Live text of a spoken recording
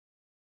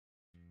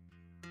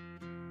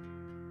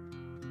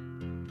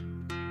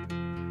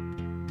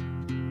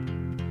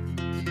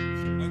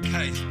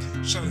Okay,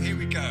 so here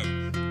we go.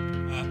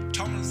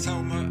 Tom and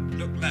Thelma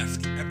Look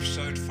Left,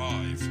 episode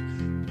 5.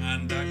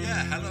 And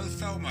hello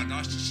Thelma,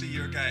 nice to see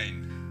you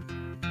again.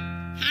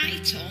 Hi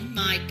Tom,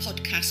 my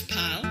podcast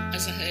pal,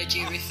 as I heard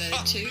you refer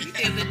to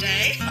the other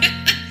day.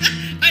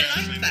 I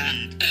like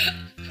that.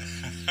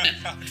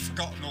 I'd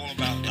forgotten all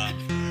about that.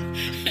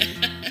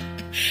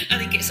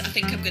 I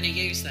think I'm going to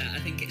use that. I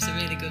think it's a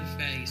really good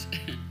phrase.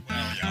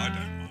 Well, yeah, I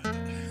don't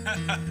mind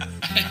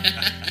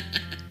it.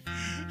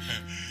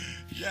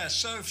 Yeah,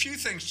 so a few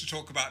things to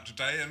talk about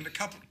today, and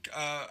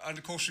and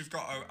of course we've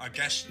got a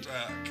guest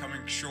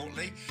coming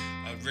shortly.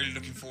 Really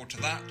looking forward to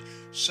that.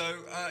 So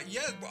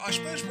I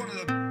suppose one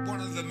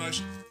of the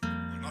most,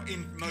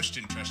 most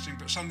interesting,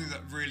 but something that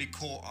really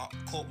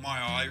caught my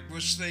eye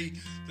was the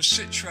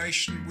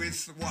situation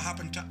with what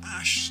happened to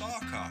Ash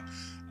Sarkar,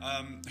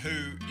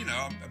 who,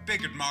 I'm a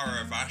big admirer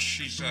of Ash.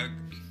 She's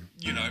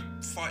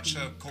fights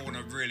her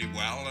corner really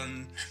well,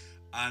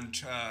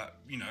 and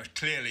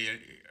clearly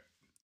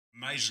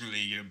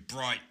amazingly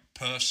bright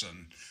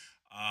person,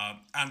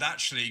 and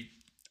actually,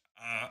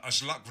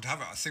 as luck would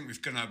have it, I think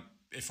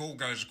if all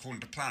goes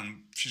according to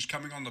plan, she's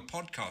coming on the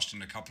podcast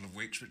in a couple of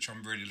weeks, which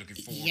I'm really looking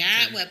forward to.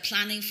 Yeah, we're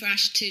planning for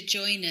Ash to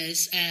join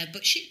us,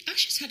 but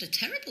Ash has had a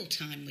terrible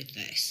time with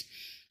this.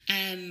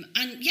 And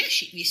yeah,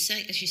 as you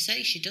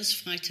say, she does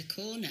fight a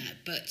corner,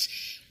 but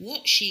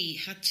what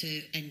she had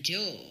to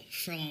endure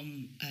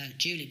from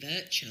Julie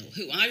Burchill,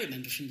 who I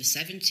remember from the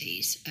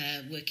 70s,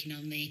 working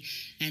on the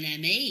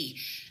NME,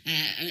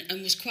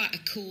 and was quite a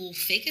cool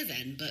figure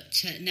then,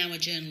 but now a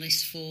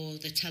journalist for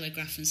The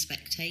Telegraph and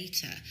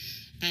Spectator.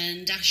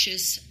 And Ash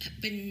has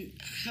been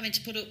having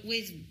to put up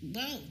with,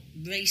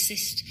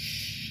 racist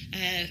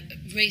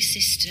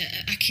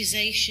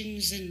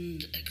accusations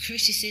and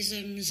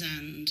criticisms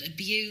and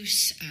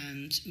abuse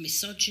and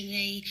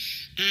misogyny,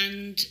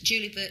 and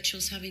Julie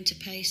Burchill's having to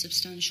pay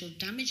substantial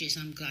damages,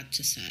 I'm glad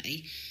to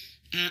say,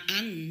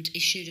 and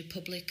issued a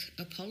public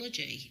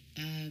apology,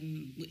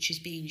 which is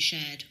being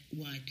shared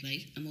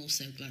widely, I'm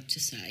also glad to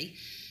say,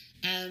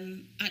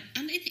 and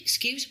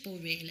inexcusable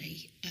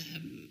really,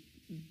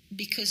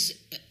 because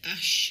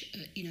Ash,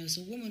 is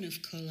a woman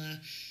of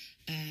colour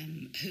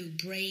who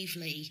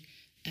bravely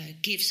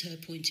gives her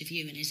point of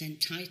view and is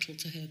entitled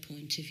to her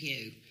point of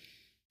view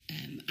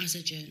as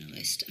a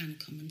journalist and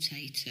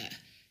commentator,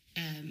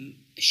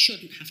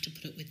 shouldn't have to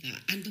put up with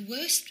that. And the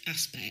worst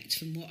aspect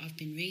from what I've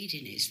been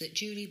reading is that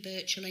Julie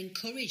Burchill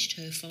encouraged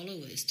her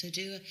followers to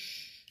do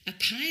a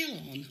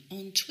pile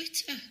on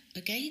Twitter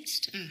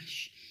against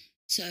Ash.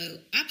 So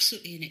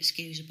absolutely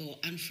inexcusable,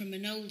 and from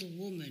an older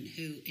woman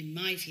who, in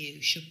my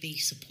view, should be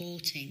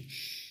supporting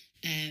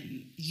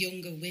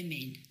younger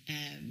women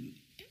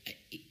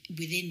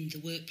within the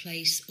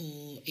workplace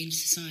or in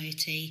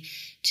society,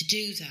 to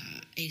do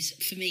that is,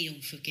 for me,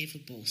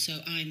 unforgivable.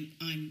 So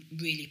I'm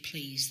really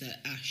pleased that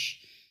Ash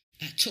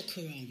took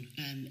her on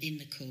in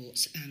the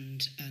courts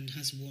and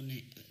has won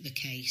the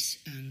case,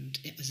 and,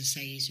 as I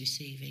say, is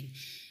receiving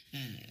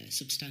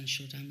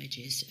substantial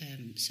damages.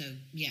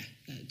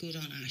 Good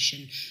on Ash,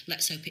 and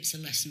let's hope it's a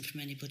lesson from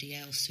anybody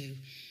else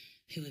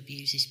who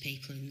abuses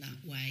people in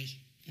that way.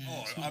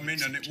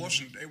 It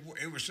wasn't.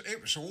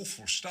 It was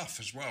awful stuff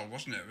as well,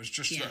 wasn't it? It was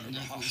just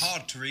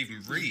hard to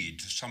even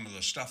read some of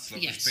the stuff that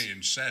was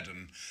being said,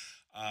 and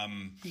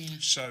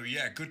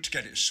good to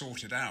get it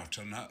sorted out,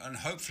 and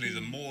hopefully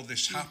the more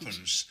this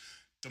happens,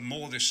 the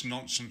more this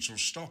nonsense will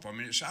stop. I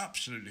mean, it's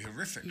absolutely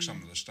horrific,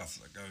 some of the stuff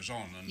that goes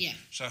on. And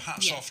so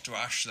hats off to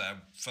Ash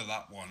there for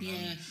that one.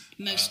 Yeah, and,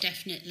 most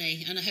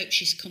definitely. And I hope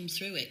she's come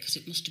through it, because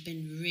it must have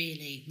been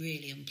really,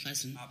 really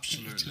unpleasant.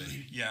 Absolutely. At the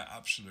time. Yeah,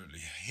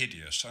 absolutely.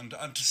 Hideous. And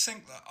to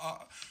think that,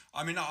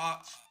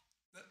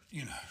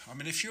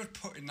 if you're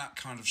putting that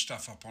kind of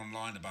stuff up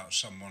online about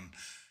someone,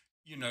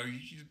 you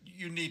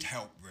need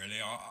help,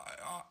 really.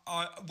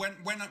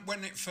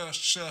 When it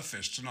first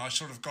surfaced, and I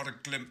sort of got a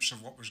glimpse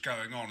of what was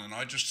going on, and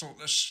I just thought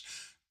this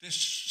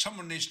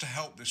someone needs to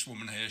help this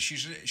woman here.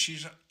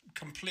 She's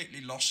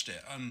completely lost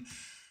it, and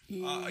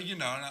it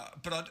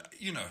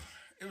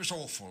was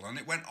awful, and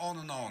it went on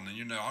and on.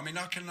 And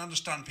I can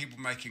understand people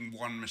making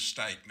one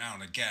mistake now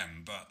and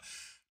again, but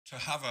to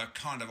have a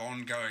kind of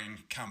ongoing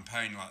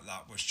campaign like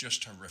that was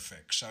just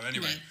horrific. So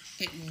anyway,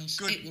 it was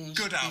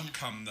good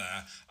outcome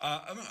there.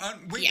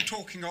 And we were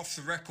talking off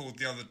the record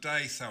the other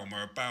day,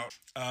 Thelma, about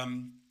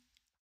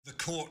the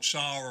courts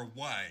are a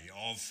way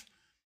of,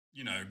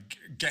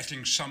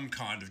 getting some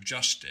kind of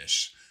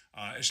justice.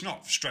 It's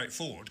not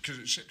straightforward because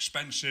it's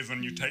expensive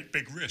and you take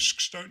big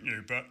risks, don't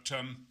you? But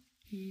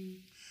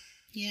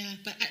yeah,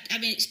 but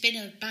it's been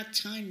a bad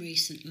time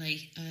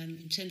recently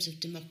in terms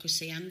of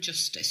democracy and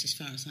justice, as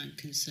far as I'm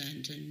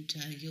concerned. And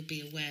you'll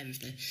be aware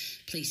of the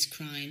police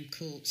crime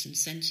courts and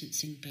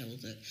sentencing bill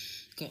that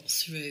got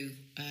through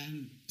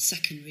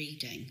second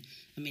reading.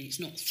 It's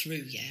not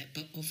through yet,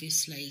 but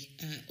obviously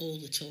all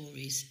the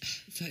Tories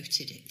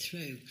voted it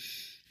through.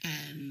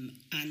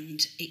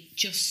 And it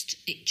just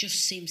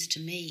seems to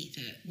me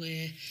that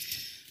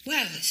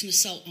it's an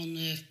assault on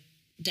the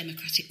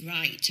democratic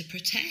right to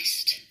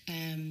protest.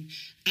 And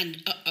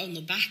on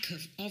the back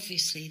of,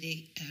 obviously,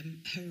 the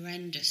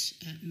horrendous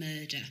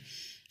murder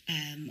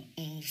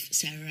of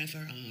Sarah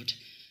Everard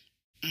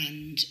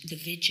and the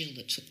vigil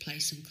that took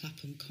place on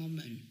Clapham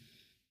Common,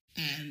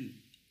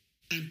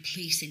 and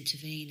police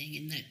intervening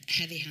in the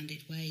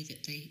heavy-handed way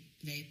that they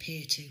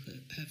appear to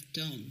have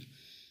done,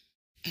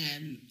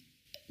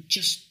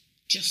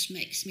 just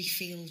makes me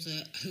feel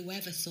that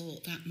whoever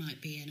thought that might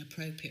be an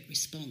appropriate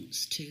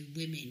response to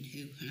women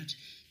who had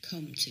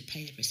come to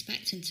pay their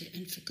respect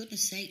and for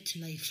goodness sake to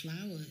lay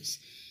flowers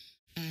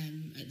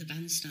at the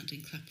bandstand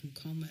in Clapham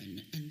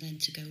Common, and then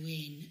to go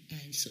in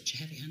such a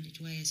heavy-handed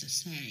way, as I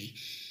say,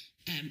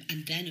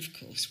 and then of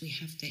course we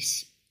have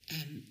this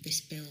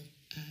bill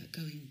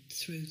going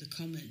through the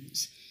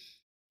Commons,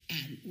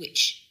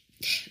 which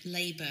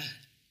Labour,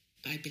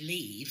 I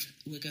believe,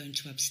 were going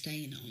to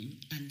abstain on,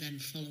 and then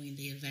following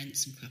the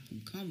events in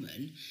Clapham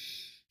Common,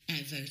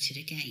 voted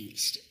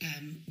against,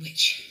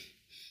 which,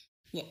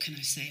 what can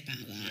I say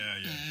about that?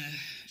 Yeah.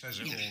 Says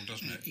it all,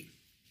 doesn't it?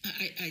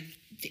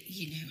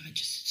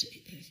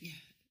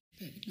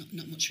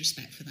 Not much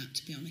respect for that,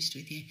 to be honest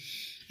with you.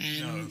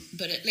 No.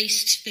 But at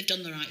least they've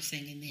done the right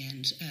thing in the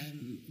end.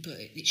 But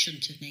it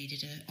shouldn't have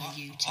needed a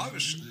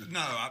U-turn.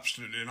 No,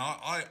 absolutely. And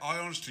I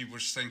honestly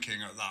was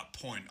thinking at that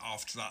point,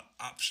 after that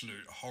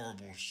absolute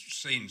horrible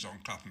scenes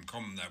on Clapham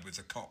Common there with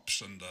the cops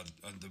and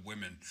the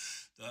women,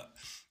 that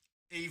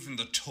even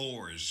the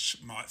Tories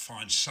might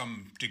find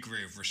some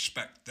degree of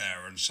respect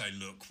there and say,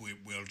 look,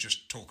 we'll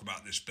just talk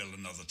about this bill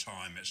another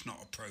time. It's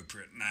not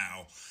appropriate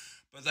now.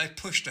 But they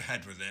pushed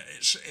ahead with it.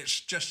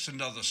 It's just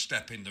another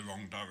step in the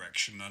wrong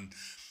direction,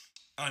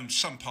 and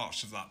some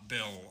parts of that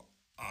bill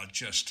are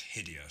just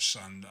hideous.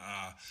 And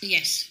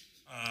yes,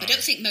 I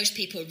don't think most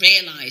people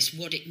realise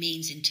what it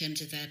means in terms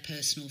of their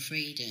personal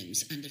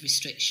freedoms and the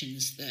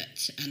restrictions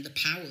and the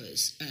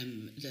powers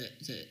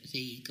that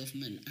the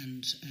government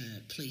and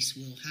police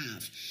will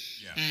have.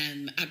 Yeah.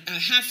 I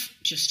have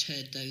just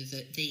heard, though,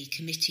 that the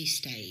committee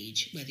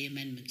stage where the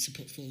amendments are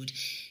put forward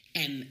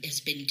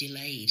has been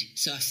delayed.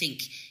 So I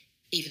think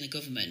even the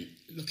government,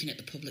 looking at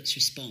the public's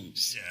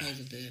response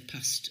over the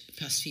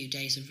past few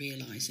days, are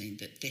realising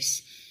that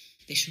this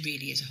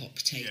really is a hot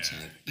potato,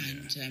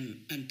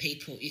 and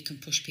people, you can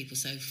push people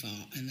so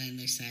far, and then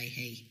they say,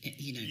 hey,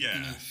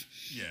 enough.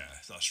 Yeah,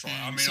 that's right.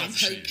 I mean, so I'm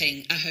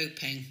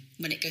hoping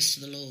when it goes to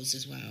the laws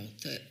as well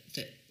that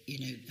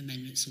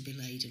amendments will be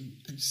laid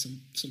and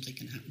something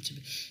can happen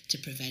to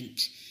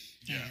prevent.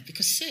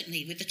 Because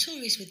certainly with the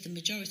Tories, with the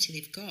majority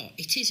they've got,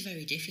 it is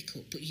very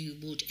difficult. But you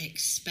would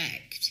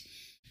expect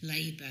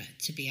Labour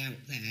to be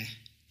out there,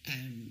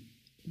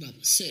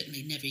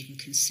 certainly never even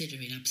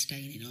considering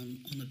abstaining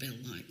on a bill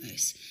like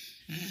this,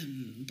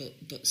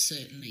 but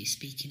certainly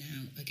speaking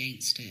out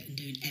against it and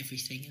doing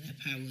everything in their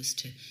powers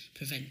to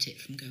prevent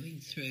it from going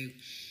through.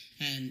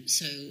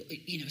 So,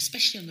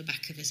 especially on the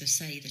back of, as I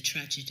say, the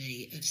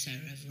tragedy of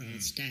Sarah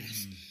Everard's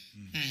death,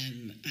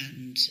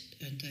 and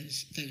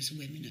those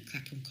women at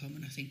Clapham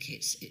Common, I think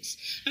it's.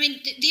 I mean,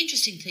 the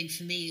interesting thing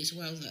for me as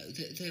well, though,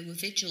 that there were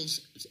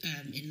vigils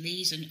in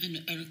Leeds and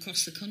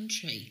across the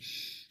country,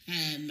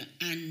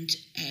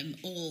 and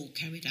all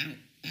carried out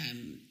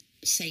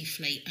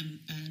safely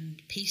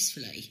and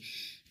peacefully.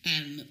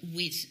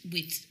 With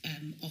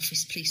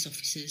police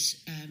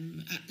officers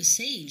at the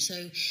scene.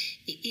 So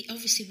it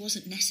obviously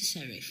wasn't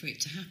necessary for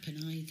it to happen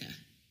either.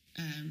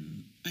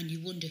 And you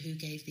wonder who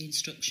gave the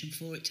instruction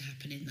for it to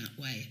happen in that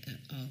way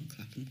on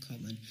Clapham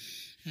Common.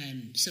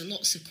 So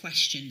lots of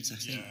questions, I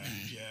think,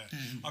 there. Yeah.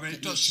 I mean,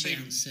 it does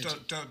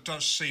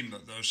seem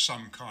that there's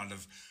some kind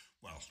of,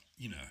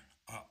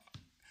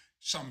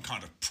 some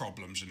kind of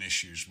problems and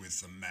issues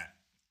with the Met,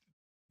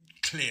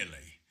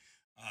 clearly.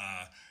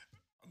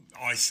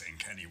 I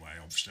think, anyway,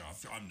 obviously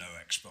I'm no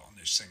expert on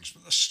these things,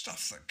 but the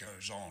stuff that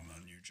goes on,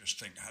 and you just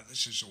think,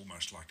 this is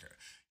almost like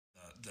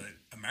the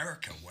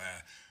America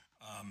where,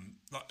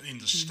 in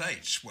the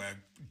States,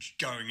 where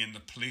going in the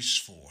police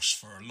force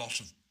for a lot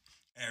of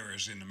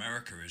areas in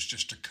America is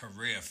just a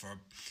career for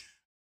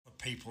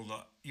people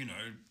that,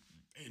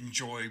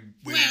 enjoy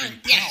wielding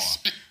power.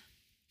 Yes.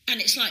 And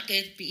it's like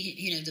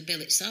the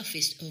bill itself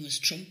is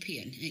almost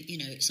Trumpian.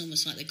 It's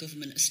almost like the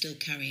government are still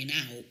carrying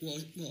out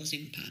what was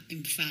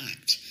in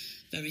fact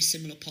very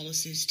similar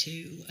policies to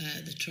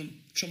the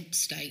Trump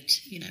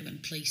state,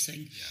 and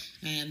policing.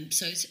 Yeah.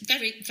 So it's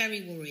very,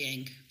 very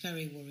worrying,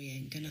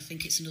 and I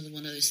think it's another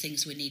one of those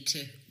things we need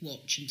to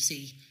watch and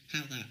see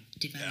how that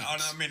develops. Yeah,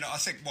 and I mean, I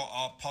think what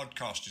our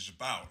podcast is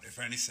about, if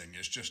anything,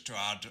 is just to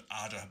add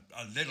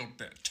a little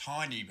bit,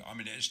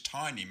 it's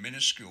tiny,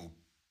 minuscule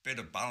bit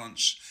of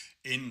balance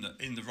in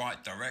the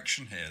right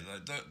direction here.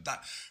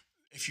 That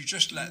if you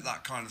just let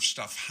that kind of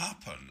stuff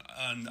happen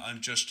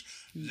and just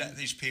let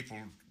these people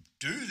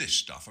do this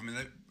stuff, I mean,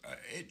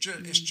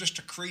 it's just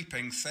a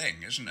creeping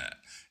thing, isn't it?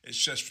 It's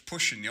just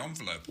pushing the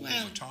envelope all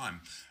the time,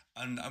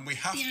 and we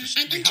have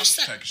to take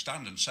a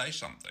stand and say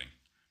something.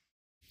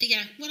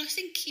 Yeah, well, I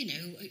think,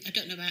 I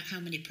don't know about how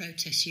many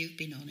protests you've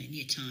been on in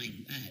your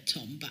time,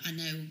 Tom, but I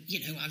know,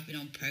 I've been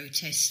on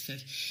protests for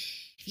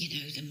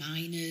the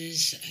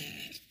miners,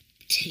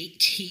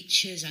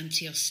 teachers,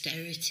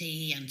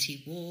 anti-austerity,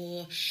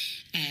 anti-war,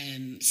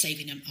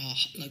 saving our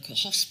local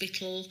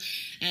hospital.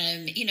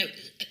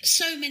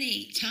 So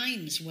many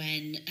times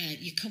when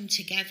you come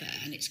together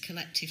and it's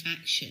collective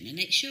action, and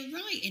it's your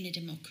right in a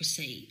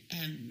democracy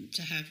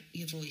to have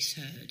your voice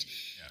heard.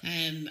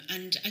 Yeah.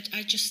 And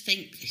I just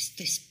think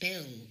this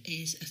bill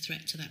is a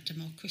threat to that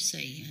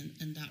democracy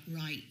and that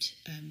right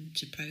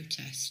to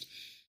protest.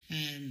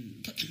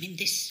 But I mean,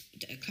 this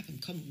Clapham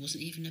Common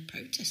wasn't even a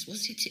protest,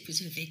 was it? It was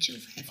a vigil,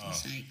 for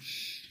heaven's sake.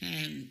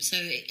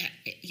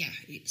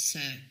 It's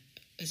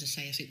as I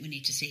say, I think we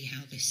need to see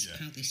how this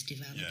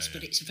develops.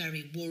 But it's a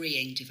very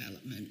worrying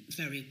development,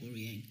 very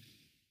worrying.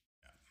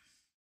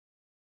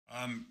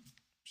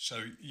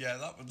 Yeah.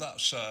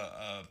 That's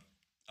a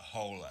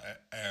whole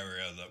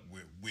area that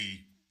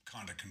we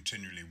kind of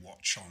continually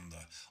watch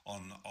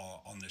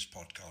on this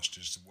podcast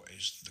is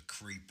the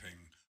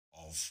creeping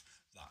of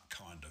that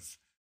kind of.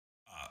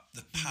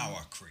 The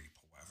power creep,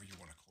 or whatever you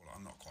want to call it.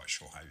 I'm not quite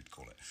sure how you'd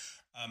call it.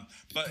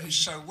 But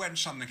so when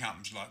something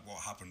happens like what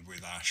happened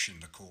with Ash in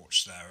the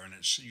courts there, and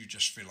you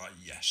just feel like,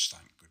 yes,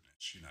 thank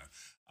goodness,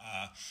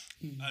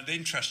 And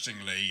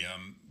interestingly,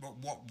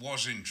 what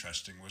was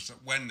interesting was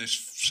that when this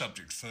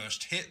subject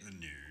first hit the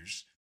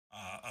news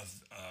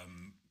of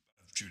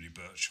Julie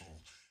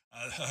Burchill,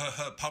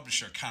 her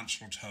publisher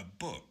cancelled her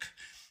book.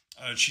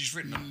 She's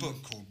written a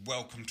book called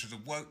Welcome to the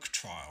Woke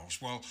Trials.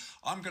 Well,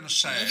 I'm going to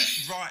say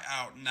it right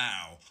out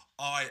now.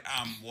 I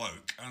am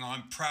woke, and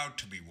I'm proud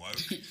to be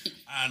woke.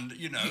 And,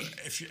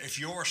 if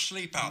you're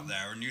asleep out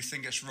there and you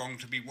think it's wrong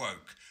to be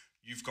woke,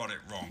 you've got it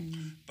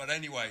wrong. But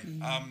anyway...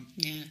 well,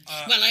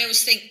 I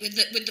always think with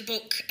the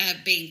book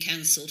being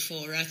cancelled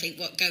for her, I think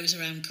what goes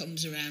around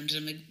comes around.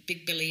 I'm a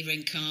big believer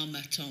in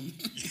karma, Tom.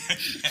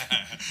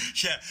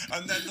 Yeah.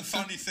 And then the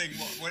funny thing,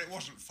 well, it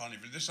wasn't funny,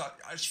 but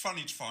it's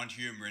funny to find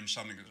humour in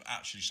something that's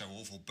actually so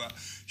awful. But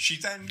she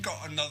then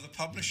got another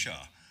publisher.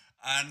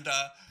 And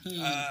I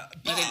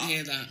didn't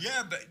hear that.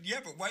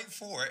 But wait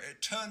for it.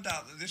 It turned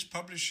out that this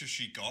publisher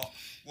she got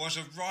was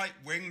a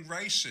right-wing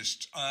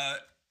racist.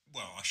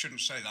 Well, I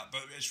shouldn't say that,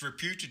 but it's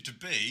reputed to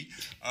be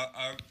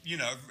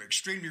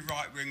extremely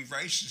right-wing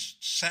racist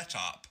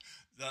setup.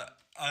 That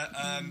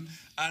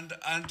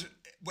and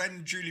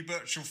when Julie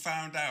Burchill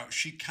found out,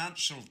 she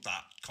cancelled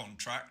that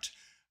contract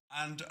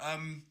and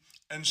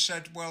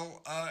said,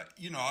 well,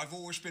 I've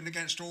always been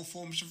against all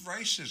forms of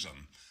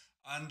racism.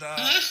 And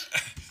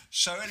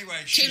so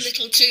anyway... Too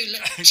little, too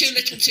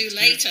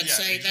late, I'd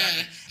say exactly.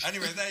 There.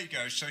 Anyway, there you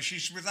go. So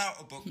she's without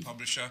a book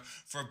publisher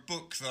for a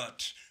book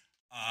that,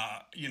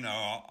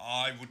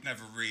 I would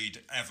never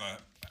read ever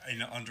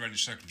under any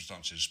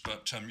circumstances.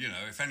 But,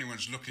 if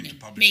anyone's looking to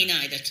publish... Me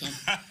neither, Tom.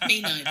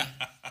 Me neither.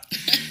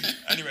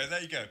 Anyway,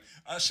 there you go.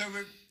 How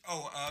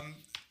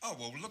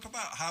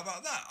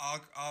about that?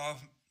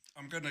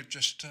 I'm going to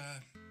just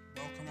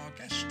welcome our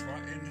guest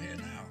right in here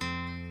now.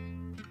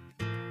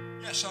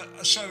 Yes,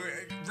 so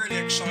really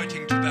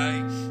exciting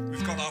today.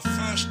 We've got our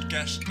first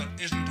guest that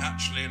isn't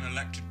actually an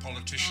elected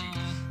politician.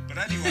 But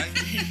anyway,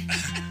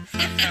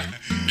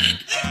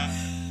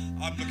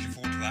 I'm looking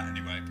forward to that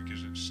anyway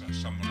because it's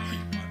someone I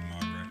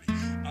admire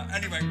greatly.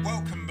 Anyway,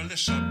 welcome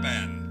Melissa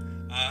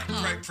Benn.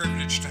 Great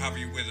privilege to have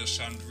you with us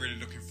and really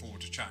looking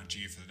forward to chatting to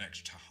you for the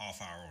next half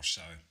hour or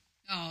so.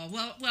 Oh,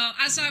 well,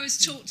 as I was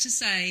taught to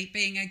say,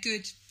 being a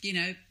good,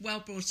 well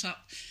brought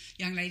up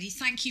young lady,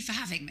 thank you for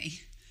having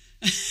me.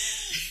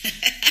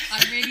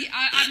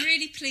 I'm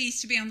really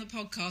pleased to be on the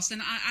podcast,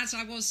 and as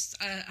I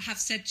have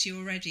said to you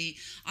already,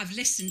 I've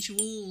listened to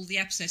all the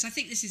episodes. I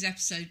think this is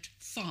episode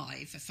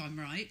 5, if I'm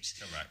right.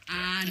 Correct.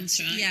 And that's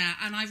right. Yeah,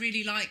 and I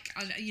really like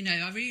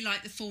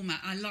the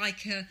format. I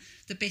like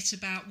the bit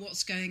about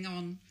what's going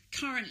on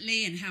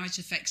currently and how it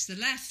affects the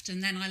left,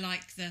 and then I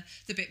like the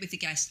bit with the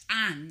guest,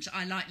 and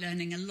I like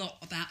learning a lot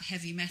about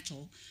heavy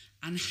metal.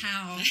 And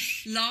how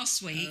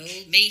last week...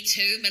 Oh, me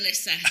too,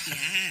 Melissa.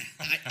 Yeah,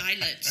 I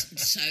learnt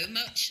so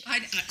much.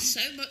 So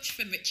much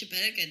from Richard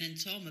Bergen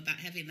and Tom about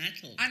heavy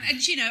metal. And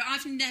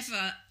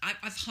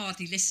I've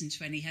hardly listened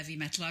to any heavy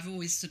metal. I've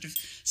always sort of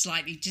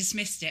slightly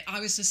dismissed it.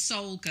 I was a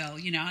soul girl,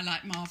 I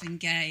like Marvin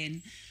Gaye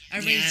and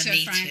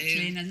Aretha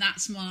Franklin, and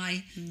that's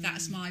my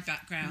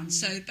background.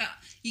 So, but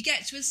you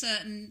get to a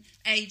certain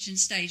age and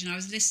stage, and I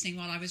was listening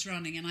while I was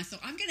running, and I thought,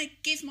 I'm going to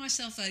give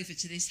myself over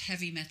to this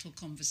heavy metal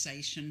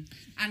conversation.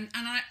 And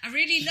I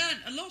really learnt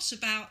a lot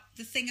about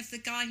the thing of the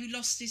guy who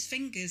lost his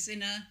fingers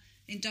in a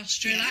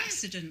industrial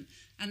accident.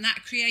 And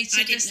that created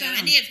I didn't know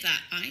any of that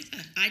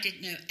either. I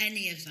didn't know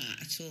any of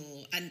that at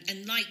all.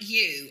 And like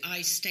you,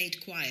 I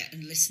stayed quiet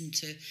and listened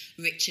to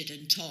Richard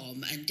and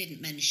Tom and didn't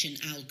mention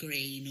Al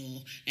Green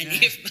or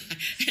any of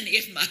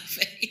my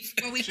favourites.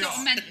 Well, we've got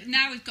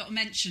a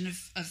mention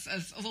of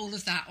all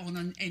of that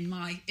in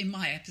my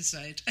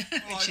episode,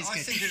 which is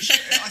good.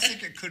 I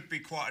think it could be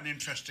quite an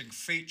interesting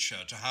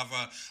feature to have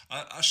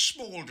a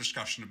small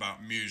discussion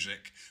about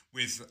music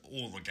with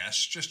all the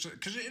guests, just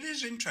because it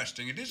is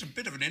interesting. It is a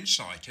bit of an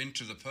insight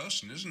into the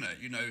person, isn't it?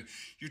 You know,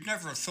 you'd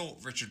never have thought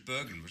Richard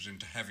Bergen was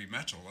into heavy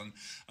metal,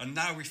 and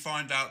now we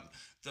find out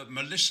that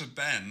Melissa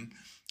Benn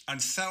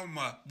and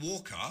Thelma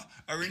Walker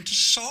are into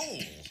soul.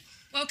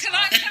 Well, can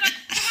I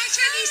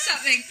tell you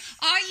something?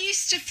 I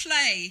used to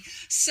play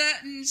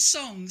certain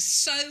songs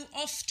so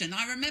often.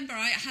 I remember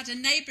I had a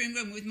neighbouring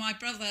room with my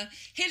brother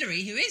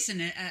Hilary, who is an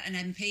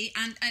MP,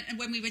 and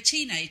when we were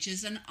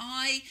teenagers, and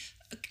I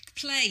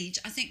played,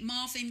 I think,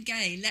 Marvin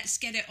Gaye, Let's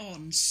Get It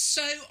On,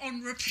 so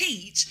on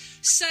repeat,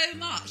 so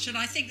much. And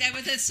I think there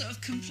were the sort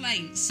of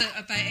complaints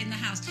about it in the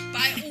house.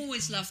 But I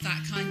always loved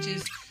that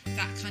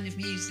kind of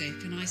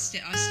music, and I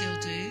still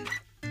do.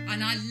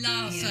 And I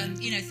love,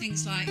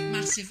 things like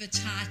Massive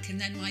Attack, and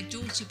then my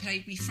daughter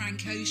played me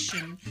Frank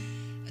Ocean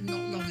not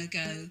long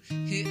ago,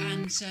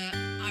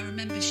 I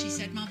remember she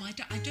said, "Mum, I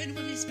don't know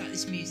what it is about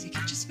this music.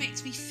 It just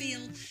makes me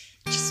feel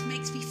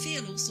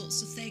all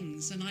sorts of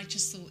things." And I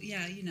just thought,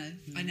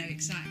 I know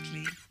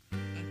exactly.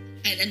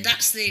 And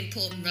that's the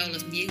important role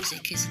of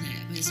music, isn't it?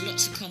 I mean, there's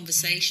lots of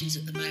conversations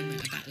at the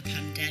moment about the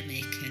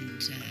pandemic and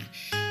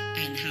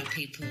how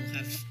people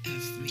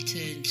have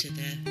returned to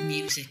their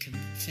music and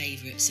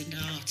favourites and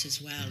art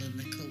as well, and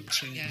the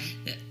culture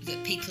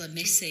that people are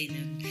missing,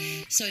 and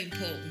so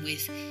important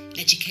with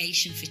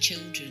education for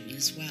children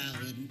as well,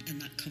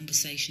 and that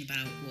conversation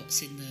about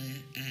what's in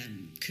the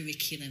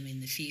curriculum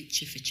in the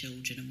future for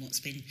children and what's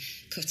been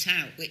cut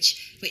out,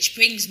 which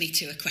brings me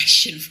to a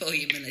question for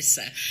you,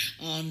 Melissa,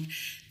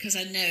 because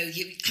I know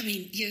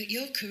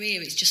your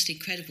career is just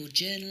incredible.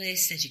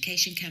 Journalist,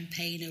 education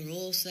campaigner,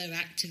 author,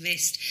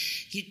 activist.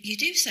 You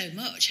do so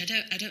much. I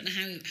don't know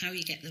how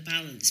you get the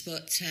balance,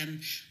 but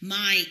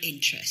my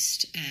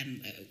interest,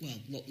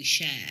 what we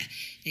share,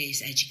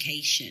 is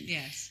education.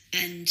 Yes.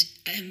 And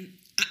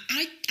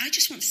I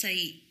just want to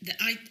say that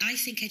I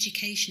think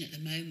education at the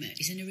moment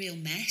is in a real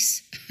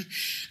mess.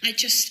 I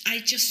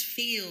just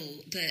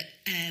feel that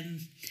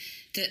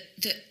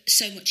that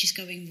so much is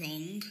going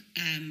wrong,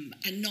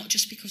 and not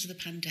just because of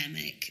the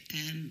pandemic,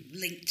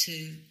 linked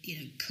to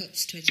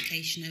cuts to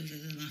education over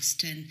the last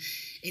 10,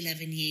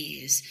 11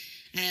 years.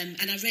 And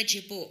I read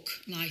your book,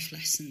 Life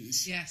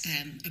Lessons, yes.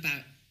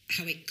 About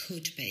how it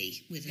could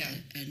be with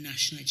a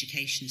national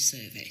education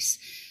service,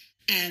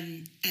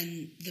 and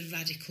the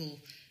radical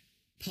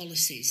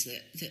policies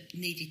that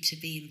needed to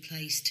be in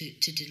place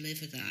to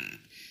deliver that.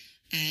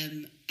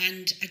 And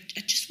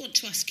I just want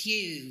to ask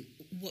you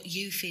what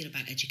you feel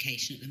about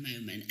education at the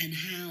moment, and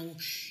how,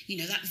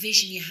 that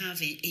vision you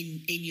have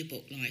in your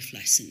book, Life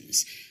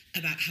Lessons,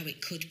 about how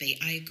it could be.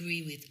 I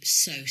agree with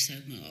so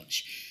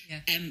much.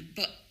 Yeah.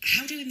 But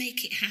how do we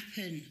make it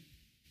happen,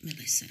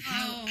 Melissa?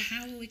 How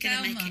are we going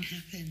to make it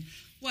happen?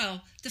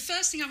 Well, the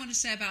first thing I want to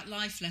say about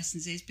Life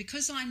Lessons is,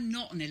 because I'm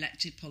not an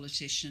elected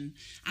politician,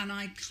 and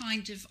I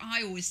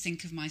always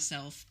think of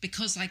myself,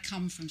 because I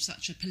come from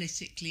such a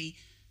politically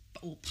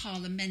or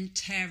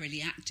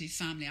parliamentarily active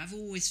family, I've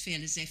always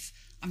feel as if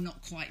I'm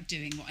not quite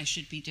doing what I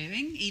should be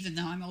doing, even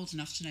though I'm old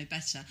enough to know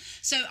better.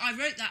 So I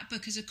wrote that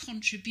book as a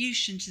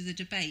contribution to the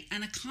debate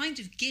and a kind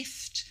of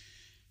gift.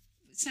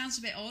 It sounds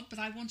a bit odd, but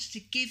I wanted to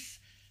give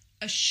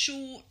a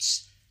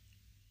short,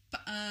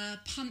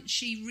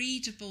 punchy,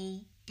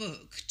 readable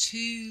book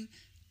to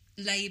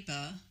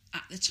Labour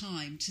at the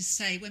time, to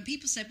say, when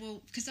people said,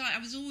 well, because I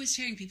was always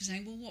hearing people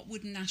saying, well, what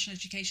would a National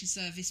Education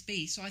Service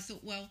be? So I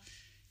thought, well,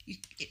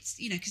 it's,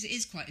 because it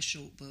is quite a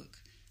short book,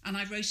 and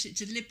I wrote it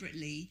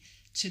deliberately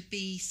to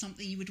be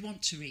something you would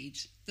want to read.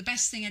 The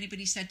best thing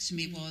anybody said to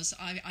me was,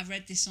 I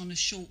read this on a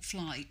short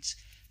flight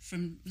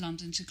from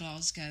London to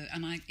Glasgow,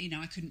 and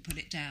I couldn't put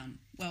it down.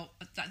 Well,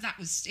 that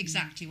was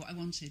exactly what I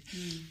wanted.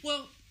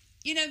 Well,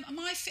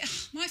 my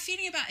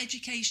feeling about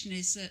education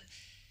is that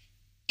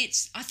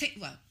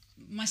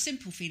my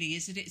simple feeling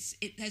is that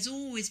there's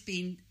always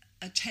been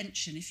a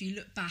tension, if you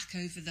look back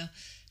over the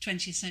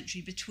 20th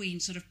century,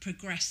 between sort of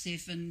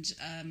progressive and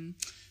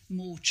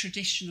more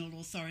traditional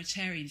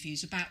authoritarian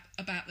views about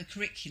the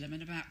curriculum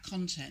and about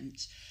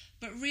content.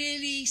 But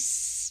really,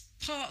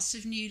 parts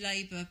of New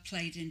Labour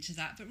played into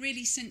that. But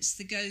really, since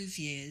the Gove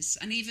years,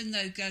 and even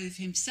though Gove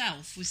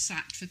himself was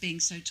sacked for being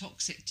so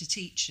toxic to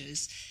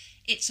teachers,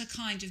 it's a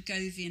kind of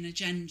Govian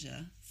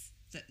agenda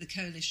that the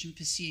coalition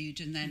pursued,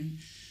 and then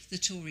the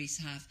Tories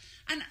have.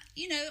 And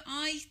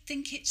I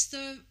think it's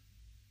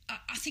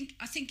I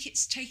think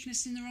it's taken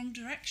us in the wrong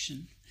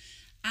direction.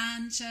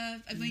 And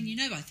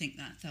I think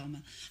that,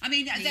 Thelma. I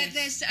mean,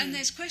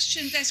 there's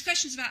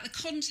questions about the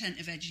content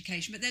of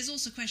education, but there's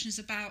also questions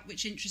about,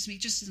 which interest me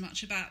just as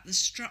much, about the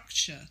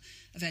structure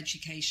of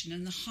education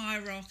and the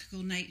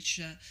hierarchical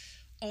nature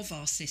of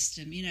our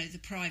system. The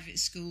private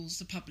schools,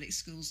 the public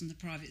schools, and the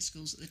private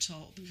schools at the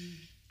top.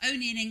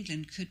 Only in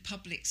England could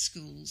public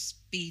schools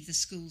be the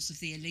schools of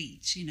the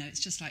elite. It's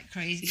just like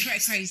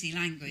crazy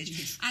language.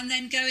 Yes. And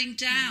then going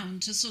down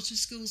to sort of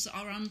schools that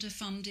are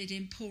underfunded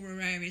in poorer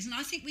areas. And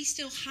I think we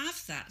still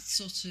have that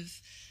sort of,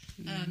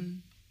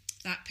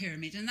 that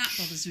pyramid. And that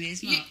bothers me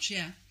as much,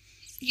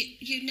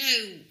 You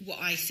know what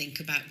I think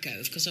about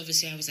Gove, because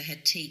obviously I was a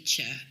head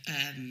teacher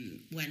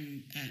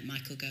when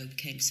Michael Gove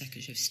became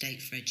Secretary of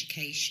State for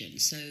Education.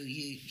 So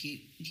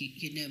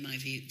you know my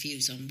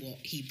views on what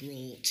he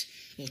brought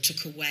or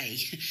took away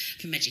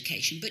from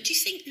education. But do you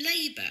think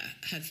Labour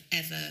have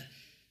ever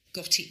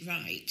got it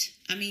right?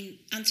 I mean,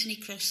 Anthony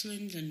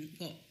Crossland and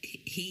what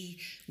he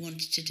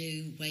wanted to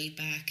do way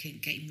back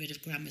and getting rid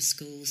of grammar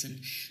schools,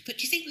 but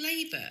do you think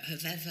Labour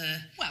have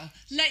ever... Well,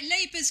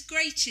 Labour's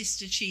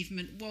greatest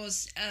achievement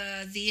was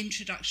the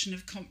introduction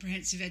of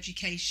comprehensive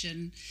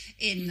education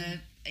in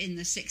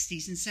the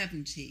 60s and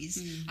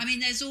 70s. I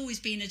mean, there's always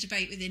been a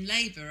debate within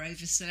Labour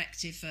over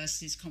selective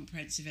versus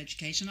comprehensive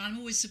education. I'm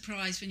always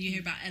surprised when you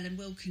hear about Ellen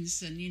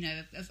Wilkinson, you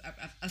know,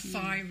 a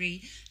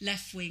fiery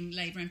left-wing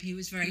Labour MP who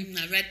was very...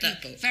 I read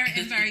that book.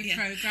 Very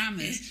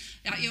pro-grammars.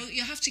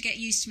 You'll have to get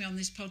used to me on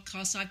this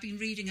podcast. I've been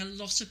reading a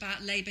lot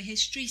about Labour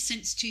history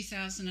since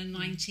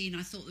 2019.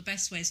 I thought the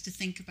best way is to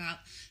think about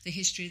the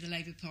history of the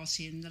Labour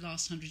Party in the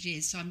last 100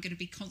 years. So I'm going to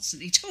be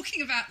constantly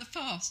talking about the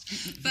past.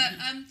 But...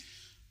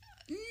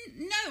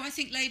 no, I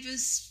think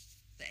Labour's,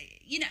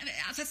 you know,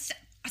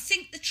 I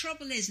think the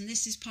trouble is, and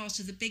this is part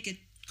of the bigger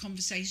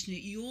conversation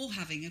that you're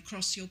having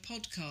across your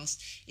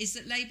podcast, is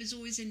that Labour's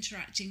always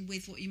interacting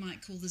with what you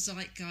might call the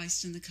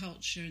zeitgeist and the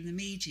culture and the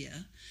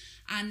media,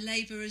 and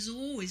Labour has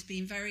always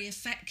been very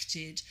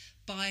affected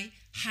by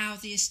how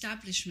the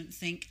establishment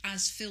think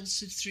as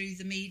filtered through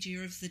the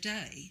media of the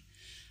day.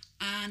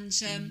 And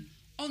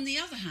on the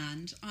other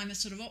hand, I'm a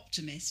sort of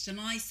optimist, and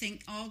I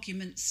think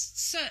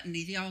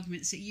certainly the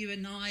arguments that you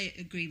and I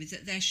agree with,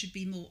 that there should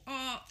be more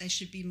art, there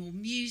should be more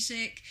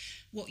music.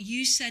 What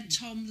you said,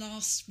 Tom,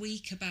 last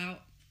week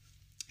about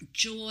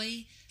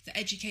joy, that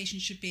education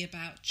should be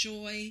about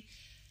joy.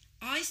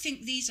 I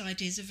think these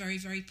ideas are very,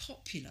 very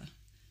popular.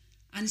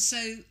 And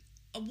so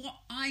what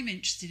I'm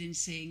interested in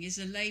seeing is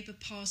a Labour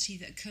Party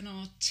that can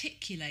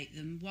articulate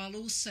them while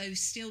also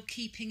still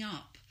keeping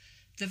up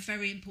the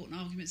very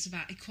important arguments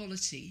about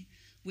equality,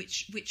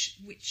 which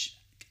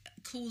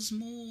cause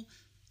more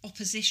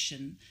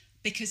opposition,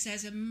 because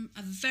there's a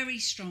very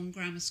strong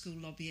grammar school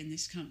lobby in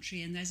this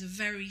country, and there's a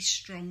very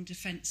strong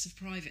defence of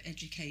private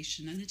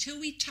education. And until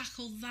we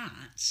tackle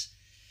that,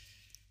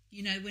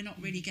 you know, we're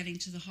not really getting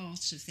to the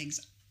heart of things.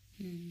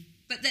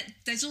 But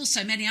there's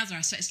also many other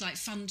aspects, like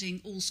funding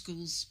all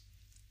schools,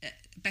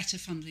 better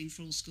funding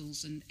for all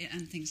schools, and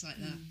things like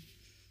that.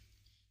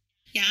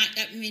 Yeah,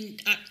 I mean,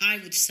 I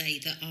would say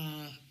that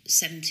our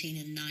 17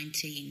 and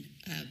 19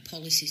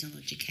 policies on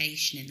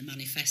education in the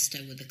manifesto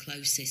were the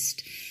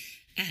closest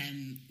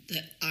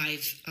that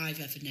I've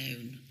ever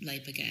known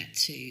Labour get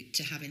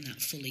to having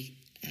that fully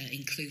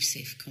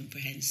inclusive,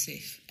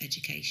 comprehensive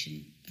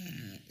education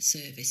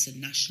service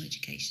and national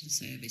education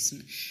service.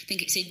 And I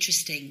think it's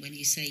interesting when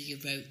you say you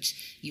wrote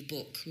your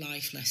book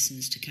Life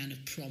Lessons to kind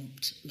of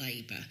prompt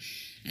Labour.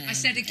 I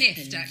said a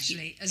gift,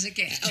 actually, as a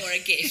gift. Or a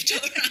gift,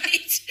 all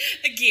right.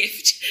 A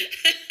gift.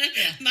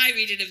 Yeah. My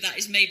reading of that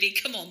is maybe,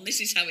 come on, this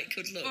is how it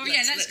could look. Well,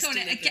 let's call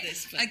it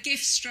a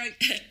gift stroke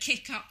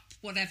kick up,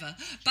 whatever.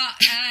 But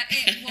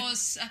it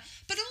was...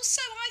 but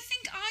also, I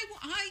think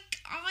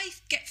I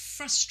get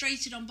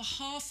frustrated on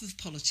behalf of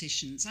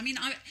politicians. I mean,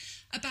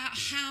 about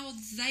how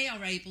they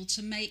are able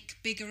to make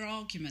bigger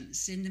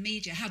arguments in the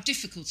media, how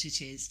difficult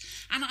it is.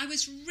 And I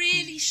was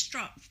really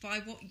struck by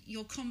what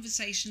your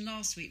conversation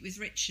last week with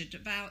Richard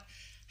about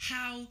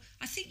how,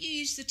 I think you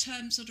used the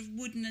term sort of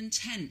wooden and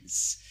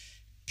tense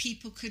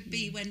people could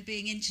be when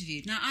being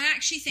interviewed. Now, I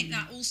actually think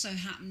that also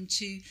happened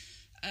to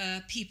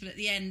people at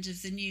the end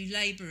of the new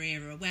Labour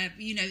era, where,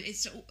 you know,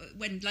 it's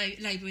when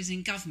Labour is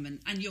in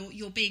government and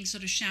you're being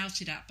sort of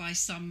shouted at by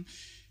some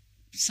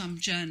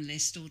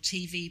journalist or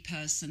TV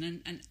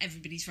person, and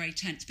everybody's very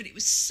tense. But it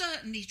was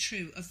certainly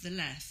true of the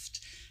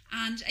left,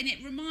 and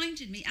it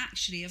reminded me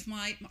actually of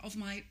my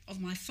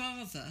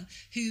father,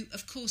 who,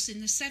 of course,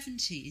 in the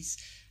 70s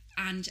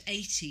and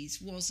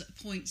 80s was at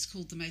points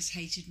called the most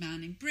hated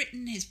man in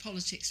Britain. His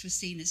politics were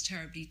seen as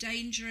terribly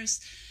dangerous,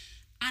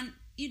 and,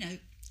 you know,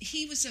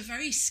 he was a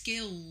very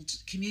skilled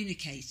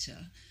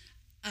communicator,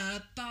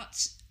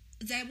 but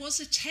there was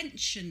a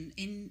tension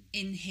in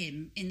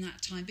him in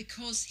that time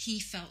because he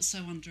felt so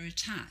under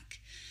attack.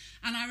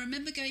 And I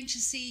remember going to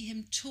see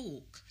him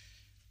talk.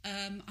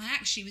 I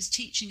actually was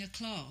teaching a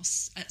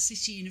class at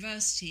City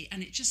University,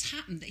 and it just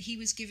happened that he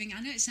was giving,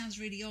 I know it sounds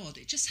really odd,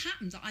 it just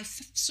happened that I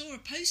saw a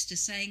poster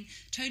saying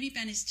Tony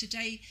Benn is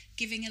today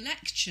giving a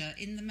lecture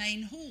in the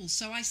main hall.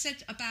 So I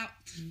said about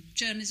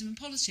journalism and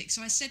politics.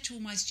 So I said to all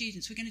my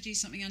students, we're going to do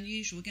something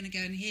unusual. We're going to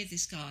go and hear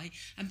this guy.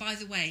 And by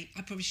the way,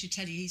 I probably should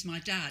tell you he's my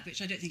dad,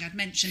 which I don't think I'd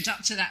mentioned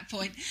up to that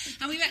point.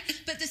 And we went,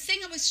 but the thing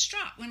I was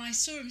struck when I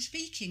saw him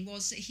speaking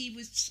was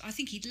that I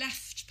think he'd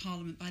left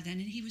Parliament by then,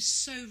 and he was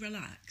so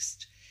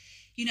relaxed.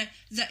 You know,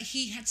 that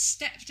he had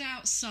stepped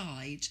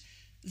outside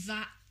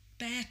that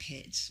bear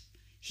pit.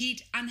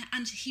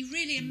 And he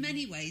really, in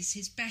many ways,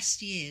 his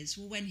best years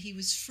were when he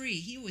was free.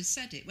 He always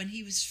said it, when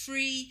he was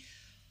free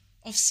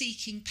of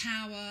seeking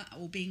power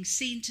or being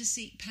seen to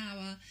seek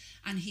power,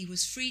 and he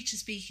was free to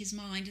speak his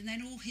mind, and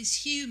then all his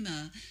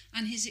humour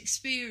and his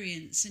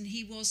experience, and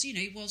he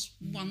was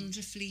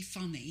wonderfully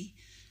funny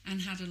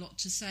and had a lot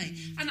to say.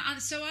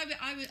 So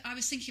I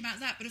was thinking about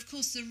that, but of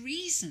course the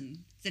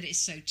reason that it's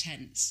so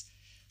tense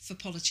for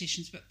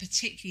politicians, but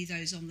particularly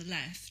those on the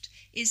left,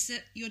 is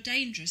that you're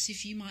dangerous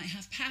if you might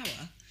have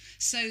power.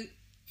 So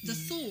the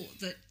thought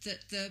that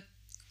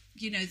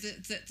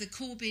the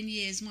Corbyn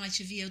years might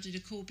have yielded a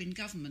Corbyn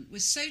government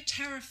was so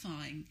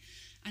terrifying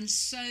and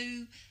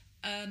so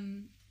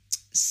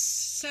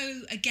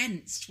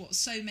against what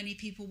so many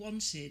people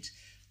wanted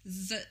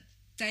that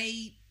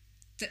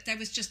there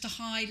was just a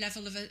high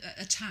level of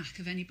attack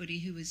of anybody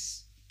who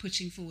was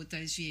putting forward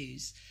those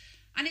views.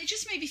 And it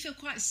just made me feel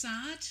quite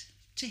sad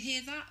to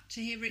hear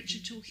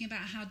Richard talking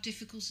about how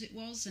difficult it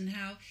was, and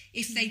how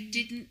if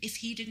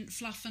he didn't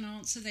fluff an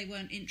answer, they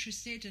weren't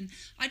interested. And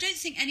I don't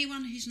think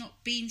anyone who's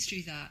not been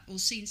through that or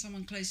seen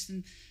someone close to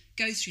them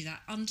go through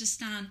that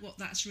understand what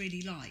that's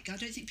really like. I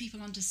don't think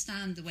people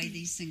understand the way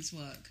these things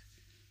work.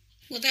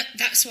 Well,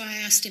 that's why I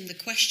asked him the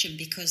question,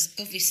 because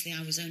obviously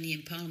I was only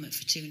in Parliament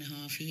for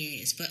 2.5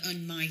 years, but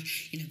on my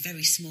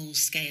very small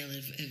scale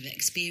of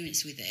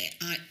experience with it,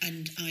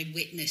 I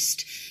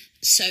witnessed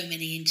so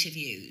many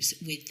interviews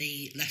with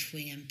the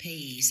left-wing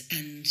MPs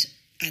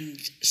and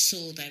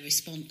saw their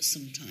response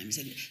sometimes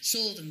and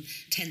saw them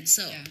tense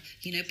up,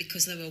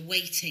 because they were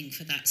waiting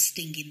for that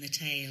sting in the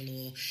tail,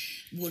 or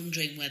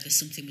wondering whether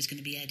something was going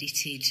to be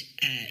edited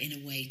in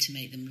a way to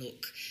make them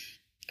look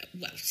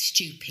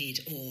stupid,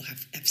 or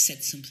have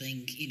said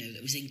something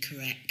that was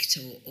incorrect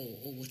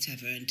or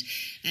whatever. And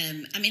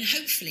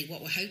hopefully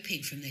what we're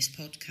hoping from this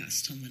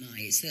podcast, Tom and I,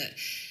 is that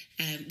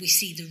we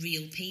see the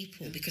real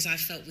people, because I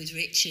felt with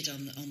Richard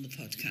on the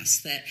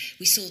podcast that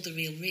we saw the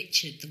real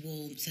Richard, the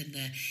warmth and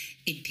the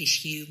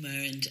impish humour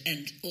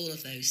and all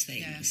of those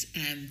things.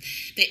 Yeah.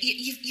 But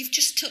you've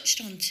just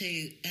touched on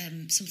to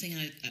something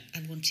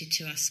I wanted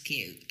to ask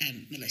you,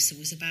 Melissa,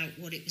 was about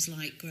what it was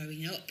like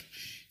growing up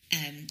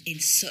in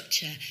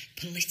such a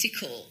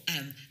political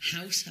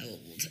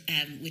household,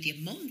 with your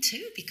mum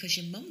too, because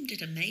your mum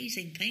did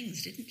amazing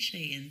things, didn't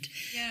she? And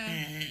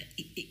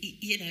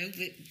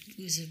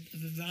was a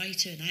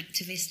writer, an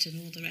activist, and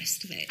all the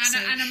rest of it.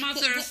 And a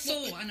mother of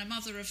four.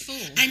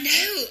 I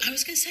know. I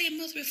was going to say a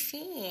mother of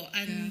four,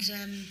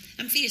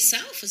 and for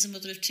yourself as a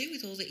mother of two,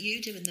 with all that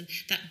you do and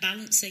that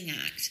balancing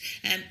act.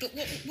 But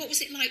what was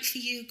it like for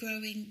you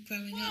growing up?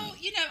 Well,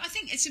 I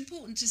think it's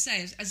important to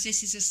say, as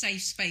this is a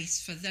safe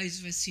space for those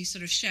of us who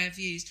sort of share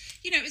views,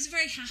 it was a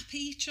very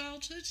happy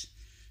childhood.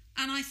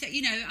 And I think,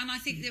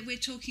 that we're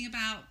talking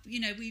about,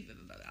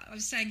 I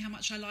was saying how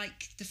much I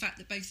like the fact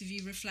that both of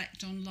you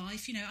reflect on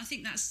life. I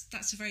think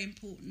that's a very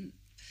important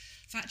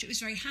fact. It was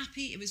very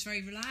happy. It was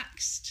very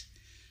relaxed.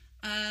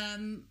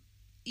 However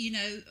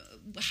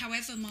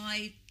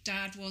my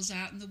dad was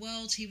out in the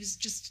world, he was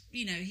just,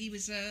 he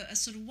was a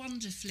sort of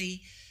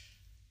wonderfully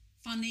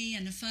funny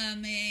and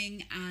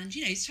affirming, and,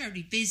 he's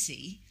terribly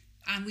busy.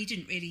 And we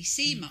didn't really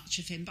see much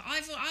of him. But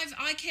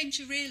I came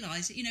to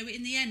realise that,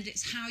 in the end,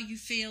 it's how you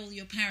feel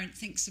your parent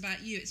thinks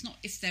about you. It's not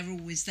if they're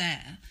always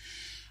there.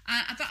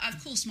 But,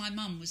 of course, my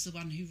mum was the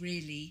one who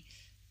really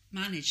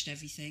managed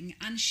everything.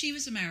 And she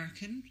was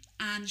American,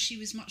 and she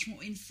was much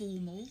more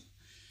informal.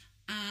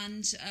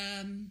 And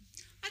I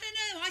don't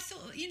know, I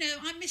thought,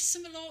 I miss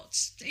them a lot.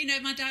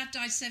 My dad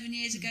died 7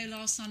 years ago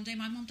last Sunday.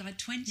 My mum died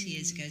 20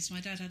 years ago, so my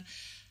dad had...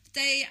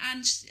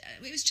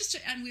 it was just,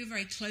 and we were a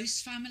very close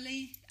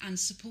family and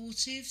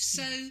supportive,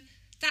 so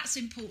that's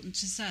important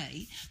to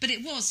say. But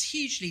it was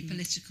hugely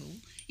political.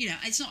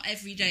 It's not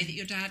every day that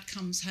your dad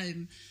comes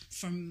home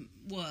from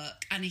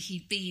work and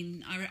he'd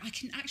been,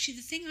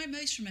 the thing I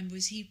most remember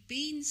was he'd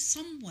been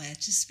somewhere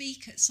to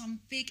speak at some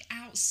big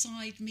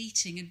outside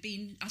meeting,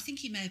 and I think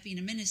he may have been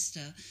a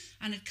minister,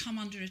 and had come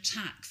under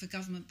attack for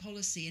government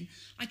policy. And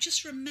I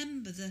just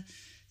remember the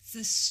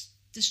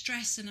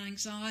stress and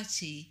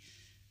anxiety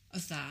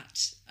of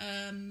that.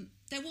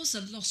 There was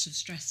a lot of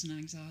stress and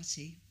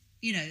anxiety.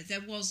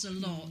 There was a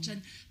lot.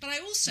 But I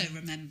also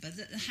remember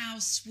that the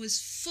house was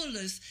full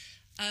of,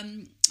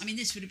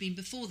 this would have been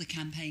before the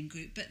campaign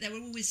group, but there were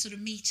always sort of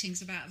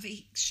meetings about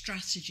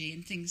strategy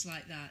and things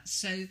like that.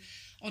 So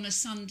on a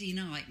Sunday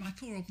night, my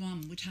poor old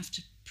mum would have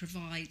to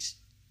provide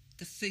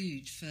the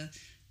food for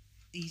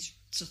these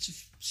sort of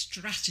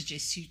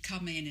strategists who'd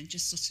come in and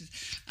just sort of,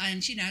 I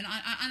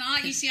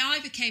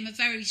became a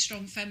very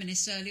strong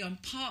feminist early on,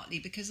 partly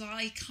because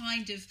I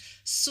kind of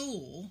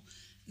saw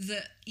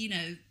that,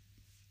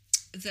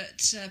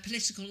 that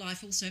political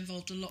life also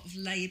involved a lot of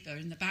labour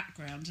in the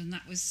background, and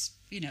that was,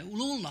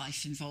 all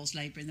life involves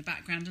labour in the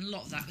background, and a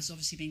lot of that was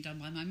obviously being done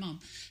by my mum.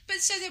 But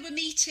so there were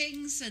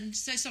meetings, and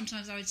so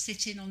sometimes I would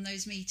sit in on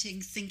those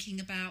meetings thinking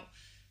about,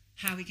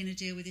 how are we going to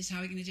deal with this? How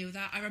are we going to deal with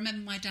that? I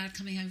remember my dad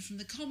coming home from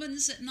the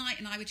Commons at night,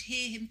 and I would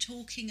hear him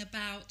talking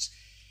about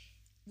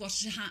what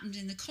had happened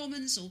in the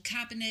Commons or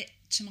Cabinet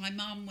to my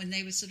mum when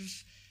they were sort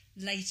of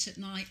late at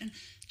night. And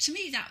to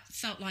me, that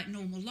felt like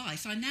normal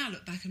life. I now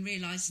look back and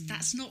realise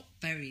that's not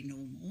very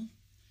normal.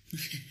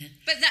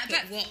 But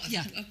what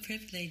a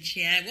privilege,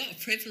 what a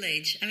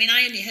privilege. I mean,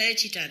 I only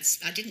heard your dad.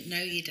 I didn't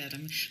know your dad.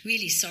 I'm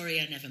really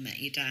sorry I never met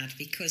your dad,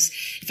 because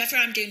if ever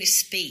I'm doing a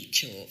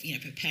speech or,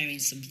 preparing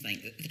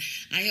something,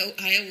 I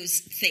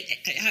always think,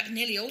 I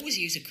nearly always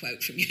use a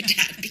quote from your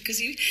dad,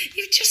 because you're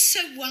just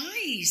so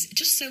wise.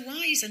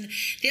 And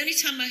the only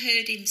time I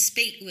heard him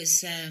speak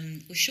was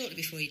shortly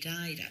before he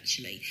died,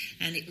 actually,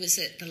 and it was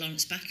at the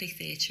Lawrence Batley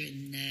Theatre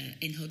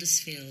in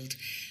Huddersfield,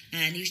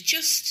 and he was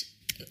just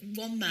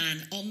one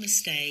man on the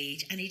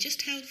stage, and he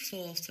just held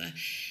forth for a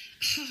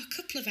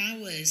couple of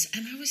hours,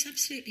 and I was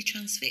absolutely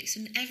transfixed.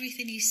 And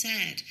everything he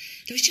said,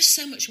 there was just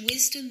so much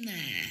wisdom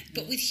there,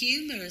 but with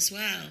humour as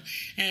well.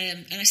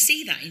 And I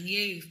see that in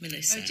you,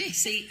 Melissa. Oh, I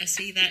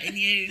see that in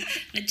you.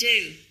 I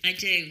do.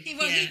 He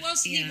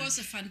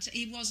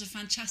was a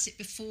fantastic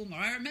performer.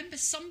 I remember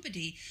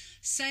somebody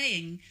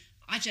saying,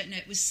 I don't know,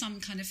 it was some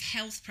kind of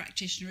health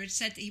practitioner had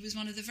said that he was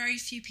one of the very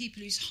few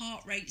people whose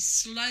heart rate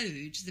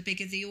slowed the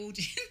bigger the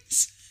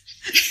audience.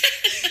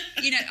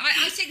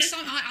 I think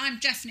I'm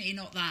definitely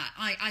not that.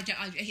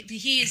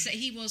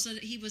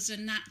 He was a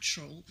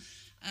natural.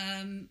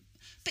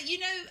 But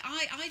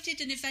I did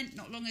an event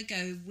not long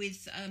ago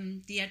with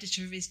the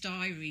editor of his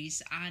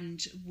diaries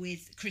and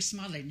with Chris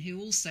Mullin, who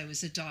also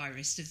was a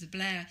diarist of the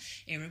Blair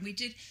era. And we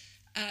did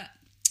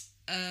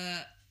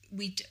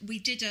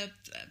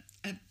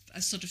a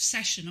sort of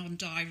session on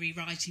diary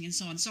writing and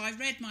so on. So I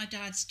read my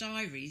dad's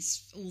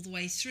diaries all the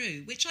way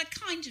through, which I'd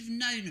kind of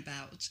known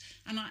about,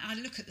 and I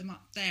look at them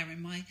up there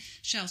in my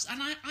shelves,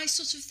 and I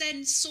sort of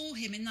then saw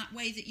him in that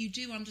way that you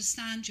do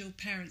understand your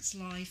parents'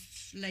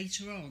 life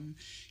later on.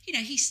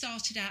 He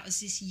started out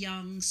as this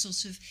young,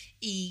 sort of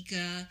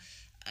eager,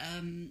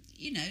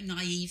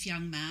 naive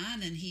young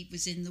man, and he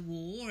was in the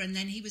war, and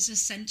then he was a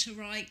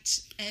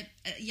centre-right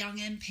young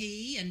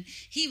MP, and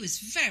he was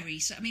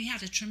he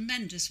had a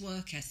tremendous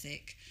work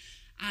ethic,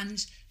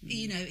 and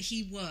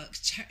he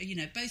worked.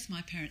 Both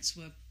my parents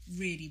worked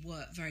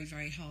very,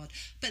 very hard,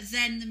 but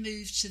then the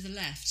move to the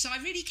left. So I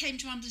really came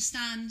to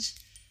understand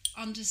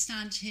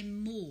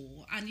him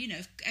more, and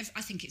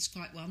I think it's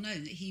quite well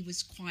known that he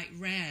was quite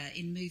rare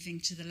in moving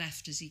to the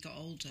left as he got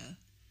older.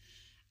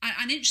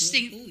 And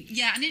interesting,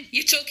 And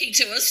you're talking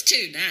to us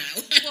too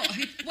now.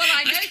 Well,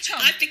 I know,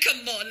 Tom. I've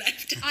become more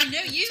left. I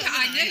know you.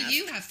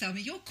 You have, Thelma.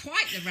 You're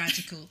quite the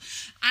radical.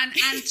 And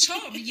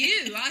Tom,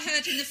 I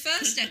heard in the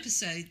first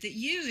episode that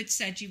you had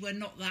said you were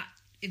not that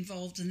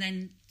involved, and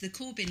then the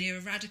Corbyn era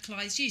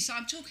radicalised you. So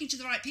I'm talking to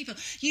the right people.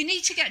 You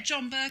need to get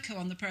John Bercow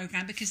on the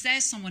programme, because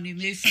there's someone who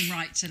moved from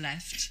right to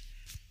left.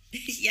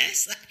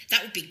 Yes,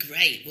 that would be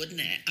great, wouldn't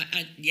it?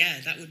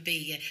 That would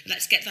be.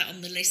 Let's get that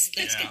on the list.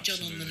 Let's get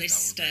John on the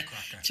list,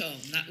 Tom.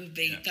 That would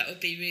be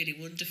really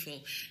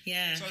wonderful.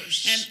 Yeah.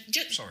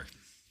 Sorry.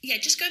 Yeah,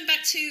 just going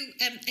back to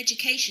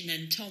education,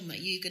 and Tom, are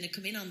you going to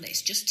come in on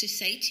this? Just to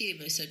say to you,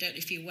 Melissa, I don't know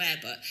if you're aware,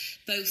 but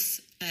both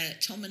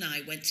Tom and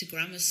I went to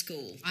grammar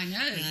school. I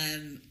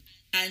know.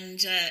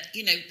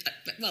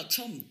 Well,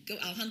 Tom,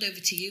 I'll hand over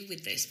to you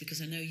with this,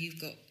 because I know you've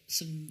got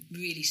some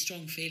really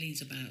strong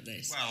feelings about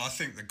this. Well, I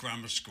think the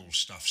grammar school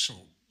stuff,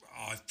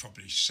 I've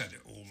probably said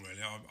it all,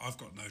 really. I've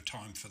got no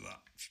time for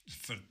that,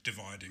 for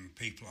dividing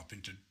people up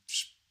into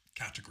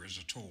categories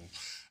at all.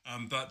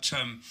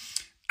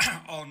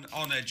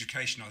 On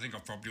education, I think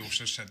I've probably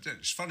also said that.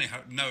 It's funny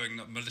knowing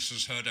that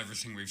Melissa's heard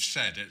everything we've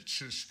said. It's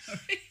just,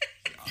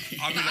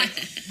 I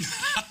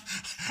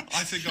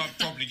think I'm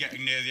probably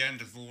getting near the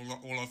end of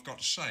all I've got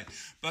to say.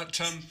 But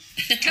can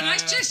I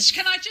just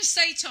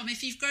say, Tom,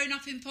 if you've grown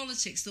up in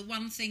politics, the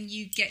one thing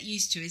you get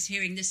used to is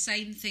hearing the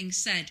same thing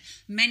said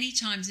many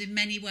times in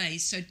many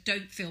ways. So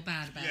don't feel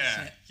bad about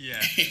it.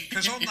 Yeah.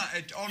 Because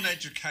on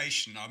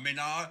education, I mean,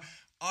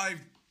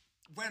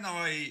 when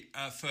I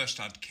first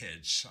had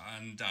kids,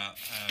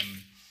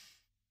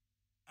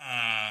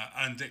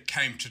 and it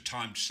came to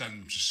time to send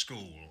them to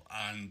school,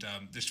 and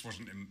this was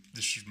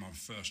my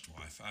first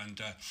wife,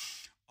 and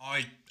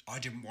I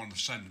didn't want to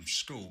send them to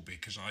school,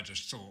 because I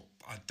just thought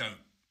I don't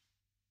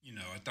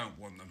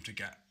want them to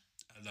get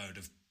a load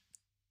of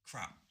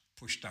crap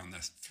pushed down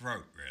their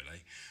throat,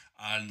 really,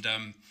 and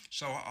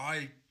so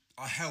I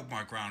held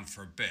my ground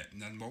for a bit, and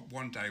then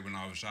one day when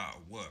I was out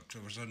of work,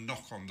 there was a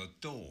knock on the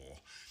door.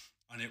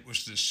 And it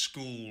was the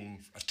school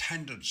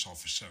attendance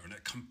officer, and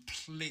it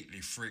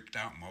completely freaked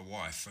out my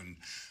wife. And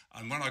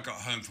when I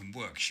got home from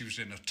work, she was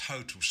in a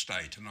total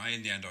state. And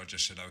in the end, I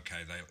just said,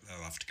 okay,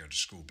 they'll have to go to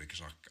school, because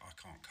I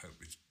can't cope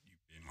with you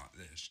being like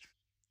this.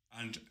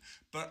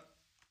 But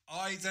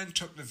I then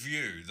took the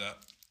view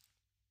that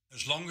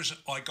as long as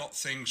I got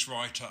things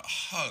right at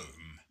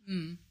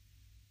home,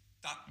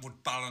 that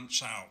would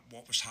balance out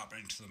what was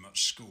happening to them at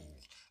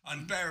school.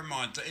 And bear in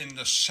mind that in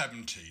the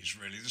 70s,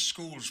 really, the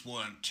schools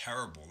weren't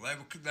terrible. They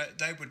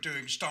were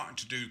starting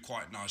to do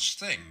quite nice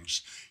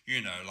things,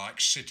 like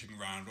sitting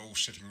around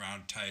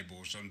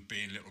tables and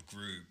being little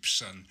groups,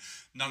 and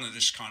none of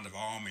this kind of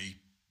army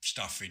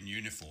stuff in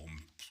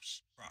uniform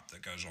crap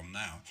that goes on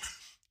now.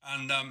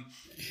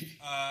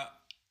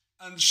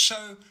 And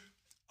so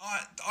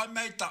I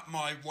made that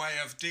my way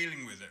of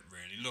dealing with it,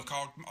 really. Look,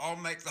 I'll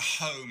make the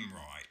home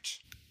right.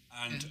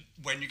 And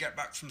when you get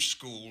back from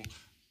school,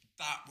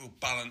 that will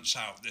balance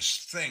out this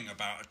thing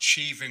about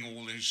achieving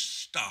all this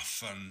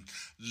stuff and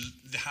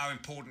how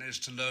important it is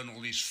to learn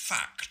all these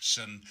facts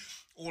and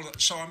all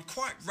that. So I'm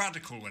quite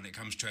radical when it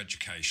comes to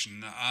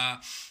education.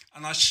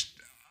 And I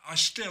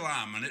still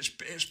am. And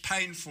it's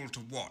painful to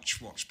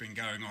watch what's been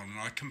going on. And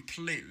I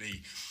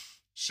completely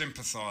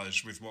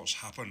sympathise with what's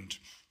happened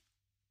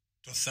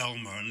to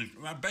Thelma, and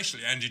it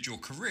basically ended your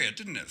career,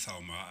 didn't it,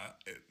 Thelma,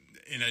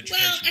 in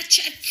education? Well,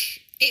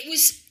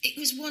 it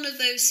was one of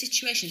those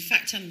situations. In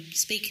fact, I'm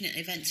speaking at an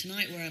event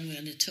tonight where I'm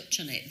going to touch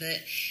on it.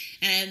 But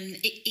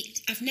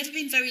I've never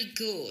been very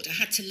good. I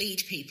had to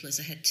lead people as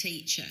a head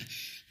teacher.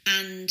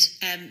 And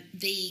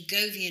the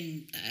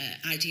Govian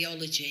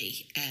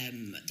ideology,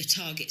 the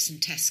targets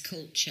and test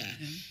culture,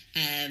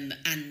 and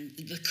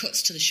the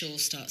cuts to the Shaw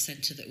Start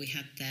Centre that we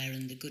had there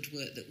and the good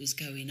work that was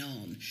going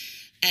on.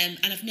 And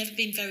I've never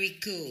been very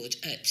good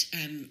at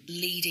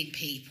leading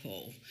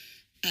people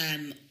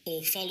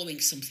or following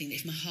something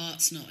if my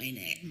heart's not in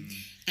it.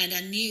 And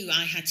I knew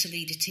I had to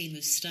lead a team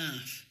of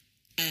staff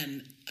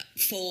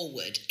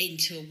forward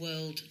into a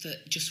world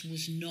that just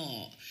was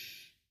not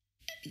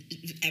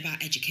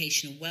about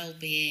educational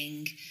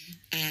well-being,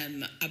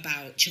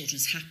 about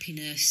children's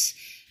happiness,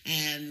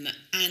 and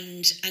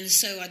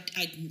so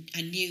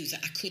I knew that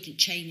I couldn't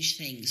change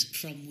things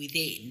from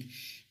within,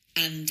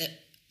 and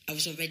that I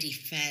was already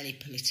fairly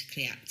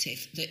politically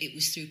active, that it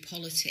was through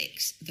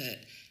politics that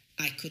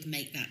I could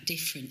make that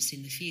difference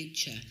in the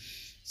future.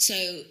 So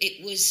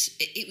it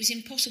was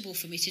impossible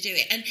for me to do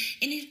it, and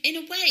in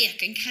a way I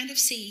can kind of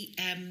see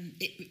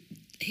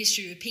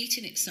history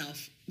repeating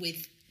itself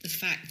with the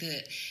fact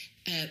that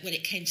when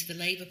it came to the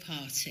Labour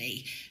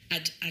Party,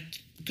 I'd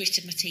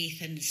gritted my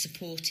teeth and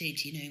supported,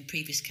 in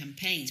previous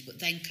campaigns, but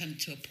then come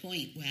to a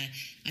point where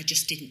I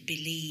just didn't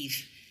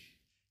believe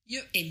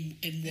in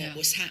what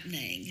was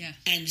happening,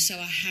 and so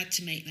I had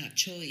to make that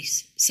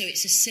choice. So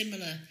it's a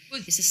similar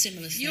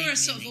thing. You're a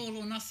sort of all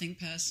or nothing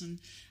person,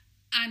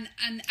 and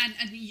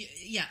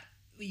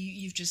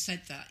you've just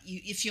said that.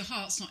 If your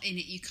heart's not in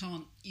it, you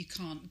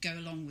can't go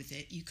along with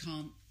it. You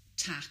can't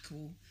tack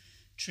or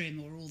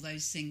trim or all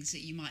those things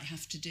that you might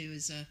have to do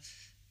as a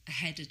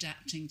head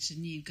adapting to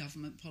new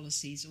government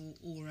policies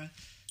or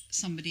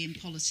somebody in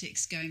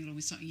politics going along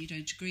with something you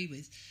don't agree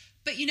with.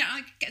 But,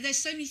 there's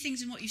so many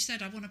things in what you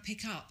said I want to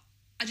pick up.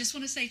 I just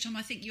want to say, Tom,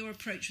 I think your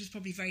approach was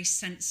probably very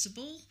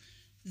sensible,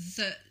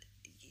 that,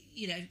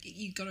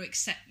 you've got to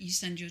accept you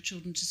send your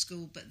children to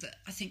school, but that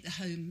I think the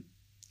home,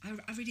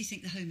 I really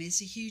think the home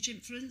is a huge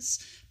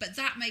influence. But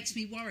that makes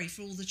me worry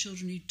for all the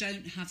children who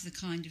don't have the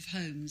kind of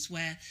homes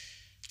where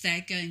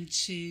they're going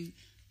to,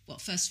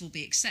 first of all,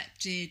 be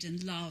accepted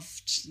and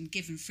loved and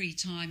given free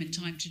time and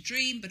time to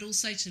dream, but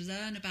also to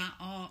learn about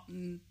art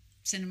and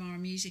cinema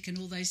and music and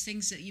all those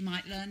things that you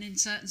might learn in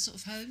certain sort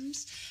of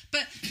homes.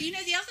 But, the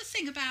other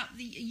thing about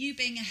you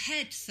being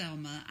ahead,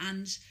 Thelma,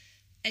 and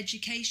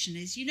education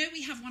is,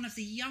 we have one of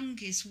the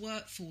youngest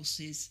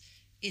workforces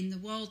in the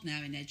world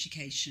now in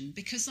education,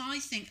 because I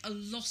think a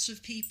lot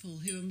of people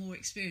who are more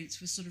experienced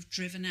were sort of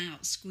driven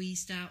out,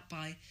 squeezed out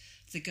by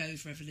the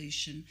Gove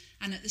revolution,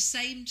 and at the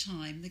same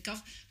time the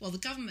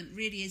government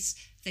really is,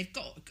 they've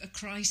got a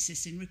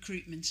crisis in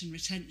recruitment and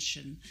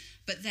retention,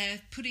 but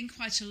they're putting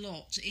quite a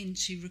lot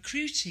into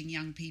recruiting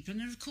young people.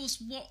 And of course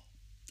what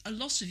a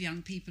lot of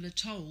young people are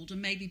told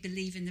and maybe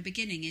believe in the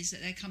beginning is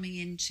that they're coming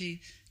into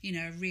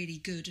a really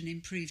good and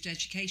improved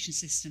education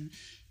system.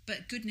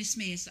 But goodness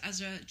me,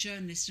 as a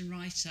journalist and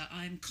writer,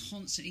 I'm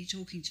constantly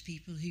talking to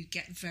people who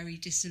get very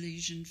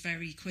disillusioned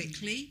very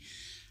quickly.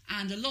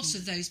 And a lot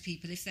of those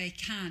people, if they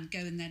can, go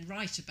and then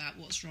write about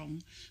what's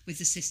wrong with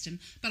the system.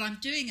 But I'm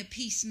doing a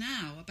piece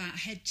now about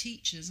head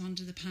teachers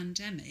under the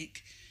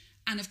pandemic.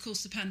 And of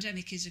course, the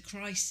pandemic is a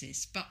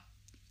crisis. But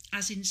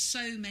as in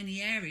so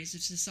many areas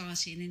of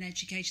society and in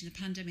education, the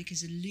pandemic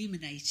has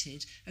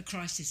illuminated a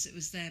crisis that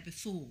was there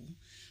before,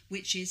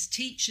 which is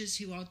teachers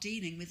who are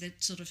dealing with a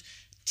sort of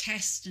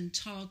test and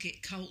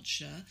target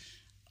culture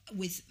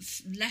with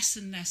less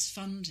and less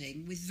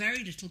funding, with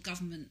very little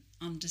government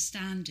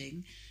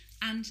understanding.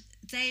 And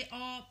they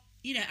are,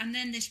 and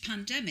then this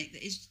pandemic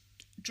that is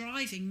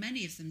driving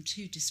many of them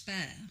to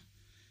despair.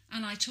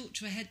 And I talked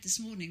to a head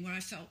this morning where I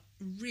felt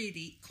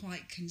really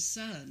quite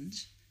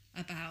concerned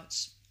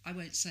about, I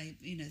won't say,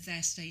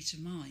 their state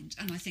of mind.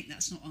 And I think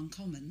that's not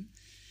uncommon.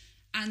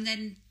 And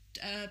then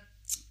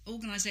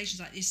organisations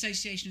like the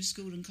Association of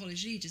School and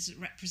College Leaders, that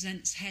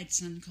represents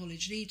heads and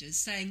college leaders,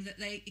 saying that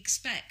they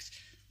expect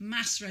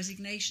mass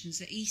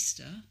resignations at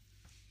Easter,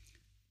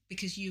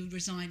 because you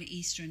resign at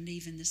Easter and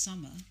leave in the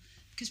summer,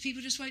 because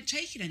people just won't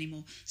take it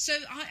anymore. So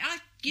I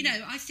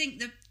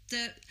think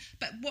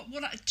but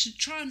to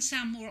try and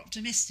sound more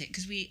optimistic,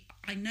 because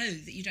I know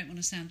that you don't want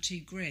to sound too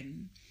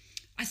grim,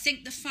 I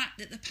think the fact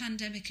that the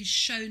pandemic has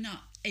shown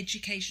up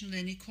educational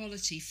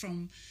inequality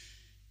from,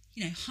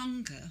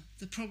 hunger,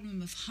 the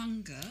problem of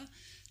hunger,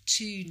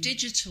 to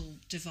digital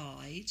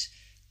divide,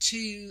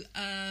 to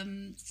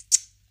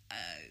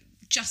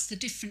just the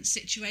different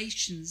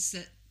situations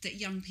that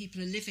young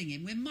people are living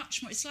in. We're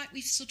much more, it's like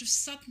we've sort of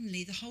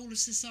suddenly, the whole of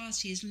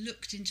society has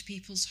looked into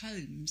people's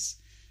homes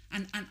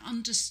and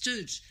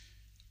understood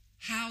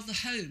how the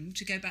home,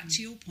 to go back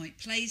to your point,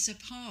 plays a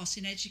part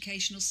in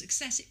educational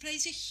success. It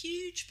plays a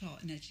huge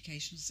part in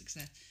educational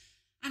success.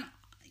 And,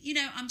 you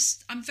know,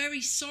 I'm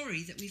very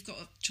sorry that we've got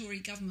a Tory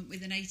government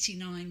with an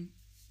 89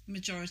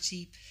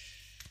 majority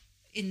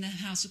in the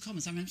House of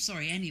Commons. I mean, I'm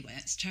sorry anyway,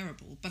 it's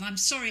terrible. But I'm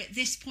sorry at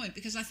this point,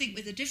 because I think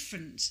with a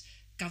different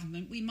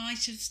government, we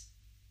might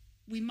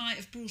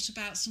have brought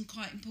about some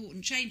quite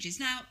important changes.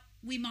 Now,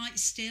 we might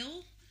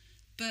still,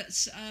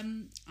 but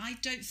I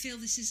don't feel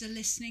this is a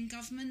listening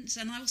government.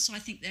 And I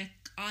think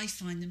I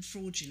find them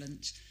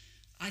fraudulent.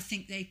 I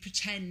think they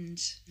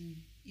pretend,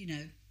 you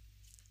know.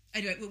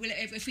 Anyway,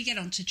 if we get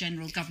on to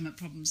general government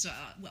problems,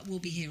 we'll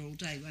be here all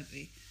day, won't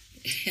we?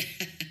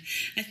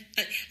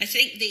 I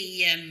think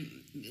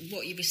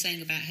what you were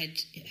saying about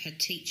head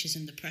teachers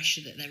and the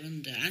pressure that they're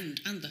under,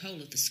 and the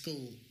whole of the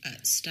school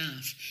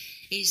staff,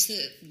 is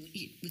that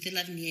with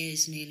 11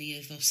 years nearly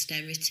of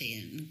austerity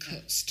and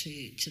cuts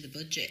to the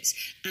budgets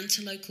and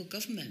to local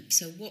government,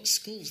 so what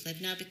schools,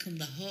 they've now become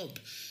the hub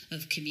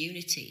of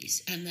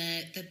communities, and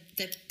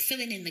they're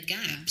filling in the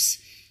gaps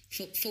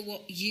for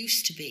what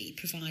used to be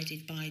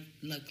provided by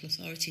local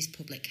authorities,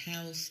 public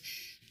health.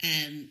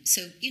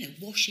 So, you know,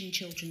 washing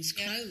children's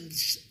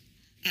clothes,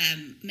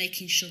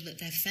 making sure that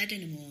they're fed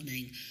in the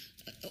morning,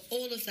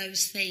 all of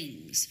those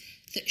things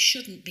that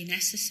shouldn't be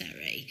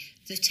necessary,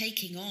 they're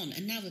taking on.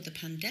 And now with the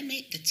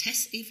pandemic, the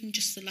test, even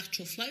just the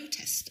lateral flow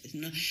test,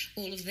 you know,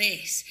 all of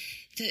this,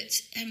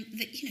 that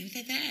you know,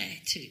 they're there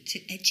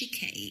to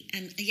educate.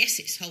 And yes,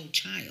 it's whole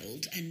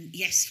child, and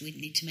yes, we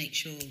need to make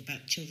sure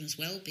about children's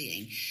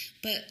well-being,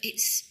 but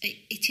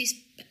it is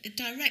a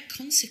direct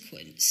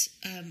consequence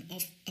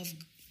of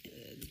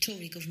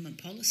Tory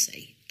government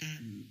policy.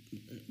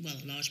 Well,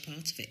 a large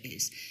part of it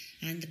is,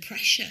 and the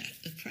pressure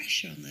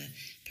on the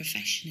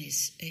profession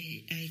is.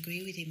 I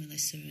agree with you,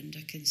 Melissa, and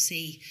I can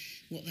see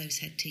what those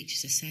head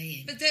teachers are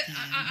saying. But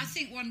I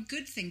think one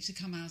good thing to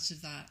come out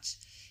of that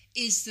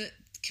is that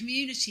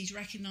communities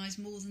recognise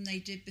more than they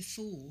did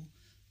before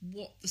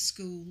what the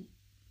school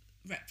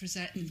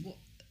represents, what,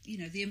 you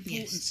know, the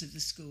importance of the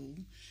school,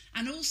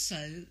 and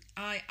also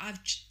I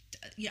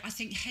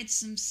think heads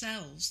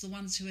themselves, the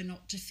ones who are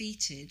not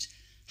defeated,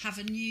 have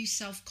a new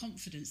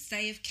self-confidence.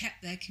 They have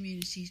kept their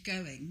communities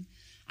going,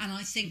 and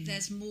I think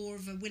there's more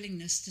of a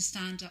willingness to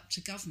stand up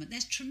to government.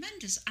 There's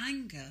tremendous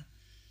anger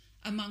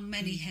among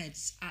many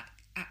heads at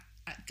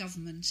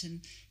government,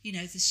 and, you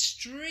know, the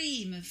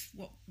stream of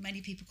what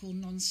many people call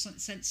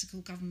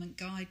nonsensical government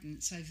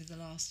guidance over the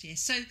last year.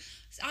 So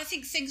I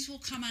think things will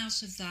come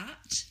out of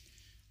that.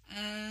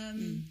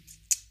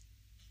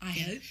 I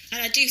hope.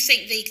 And I do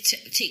think the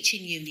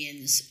teaching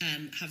unions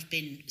have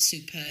been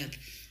superb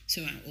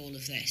throughout all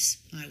of this,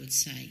 I would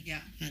say.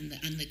 Yeah. And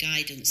the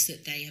guidance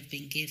that they have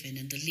been given,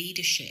 and the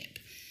leadership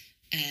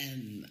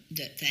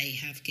that they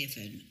have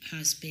given,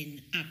 has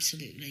been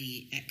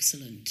absolutely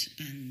excellent,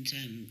 and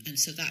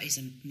so that is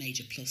a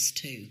major plus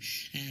too.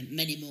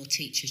 Many more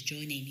teachers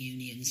joining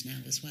unions now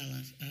as well,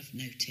 I've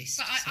noticed.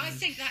 But I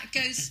think that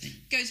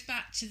goes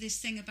back to this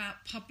thing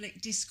about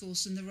public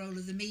discourse and the role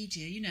of the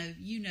media.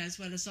 You know as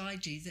well as I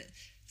do that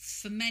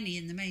for many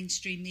in the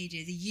mainstream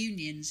media, the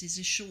unions is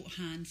a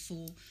shorthand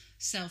for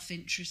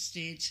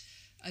self-interested,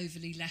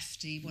 overly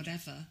lefty,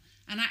 whatever.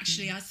 And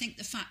actually, I think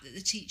the fact that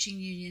the teaching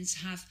unions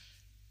have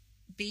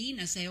been,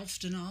 as they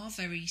often are,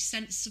 very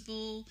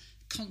sensible,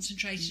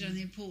 concentrated on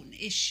the important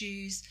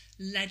issues,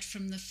 led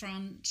from the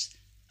front,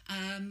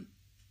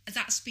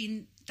 that's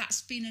been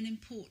an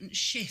important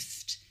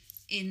shift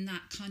in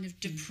that kind of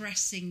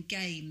depressing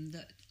game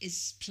that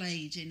is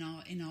played in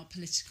our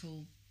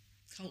political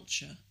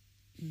culture.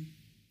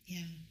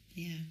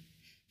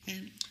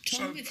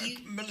 Tom, so,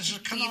 Melissa,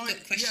 can I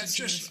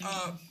just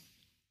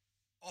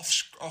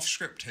off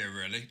script here,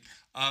 really?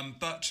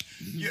 But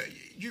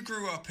you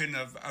grew up in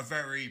a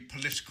very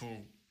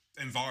political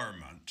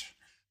environment.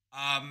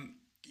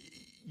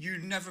 You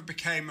never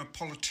became a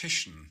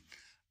politician,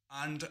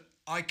 and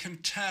I can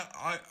tell.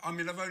 I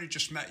mean, I've only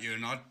just met you,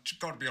 and I've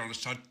got to be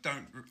honest. I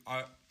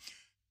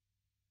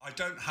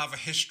don't have a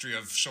history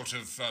of sort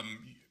of.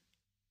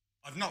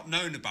 I've not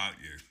known about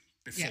you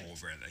before,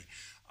 really.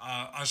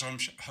 As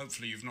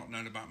hopefully you've not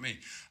known about me.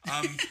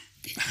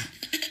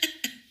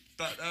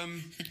 But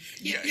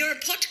you're a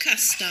podcast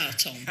star,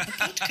 Tom. A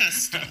podcast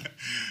star.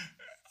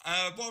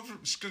 What I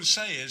was going to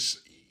say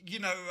is,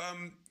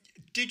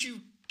 did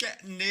you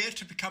get near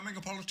to becoming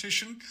a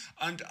politician?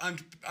 And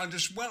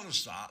as well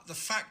as that, the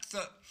fact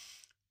that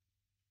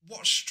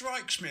what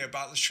strikes me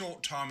about the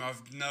short time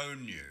I've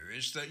known you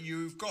is that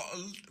you've got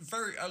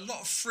a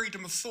lot of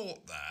freedom of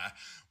thought there,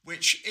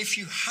 which if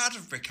you had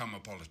have become a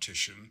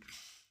politician,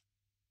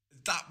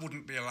 that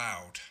wouldn't be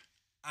allowed.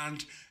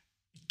 And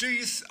do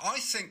you? I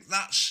think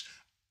that's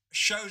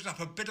shows up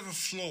a bit of a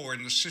flaw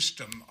in the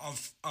system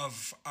of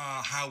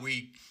how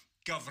we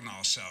govern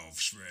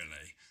ourselves.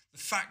 Really, the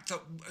fact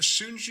that as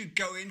soon as you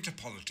go into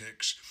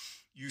politics,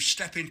 you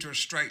step into a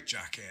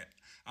straitjacket,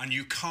 and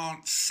you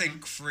can't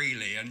think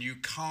freely and you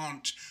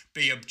can't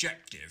be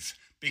objective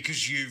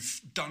because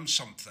you've done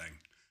something.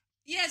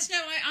 Yes, no,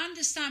 I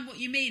understand what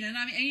you mean. And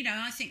I mean, you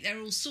know, I think there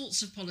are all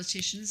sorts of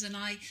politicians, and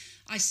I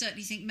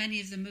certainly think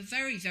many of them are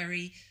very,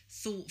 very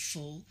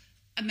thoughtful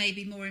and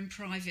maybe more in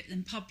private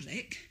than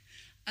public.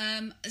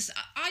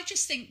 I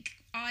just think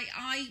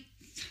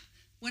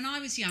when I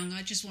was young,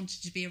 I just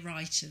wanted to be a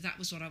writer. That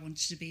was what I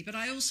wanted to be. But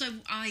I also,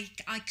 I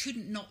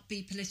couldn't not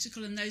be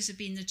political, and those have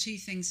been the two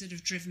things that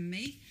have driven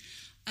me.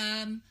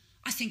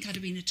 I think I'd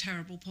have been a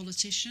terrible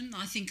politician.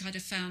 I think I'd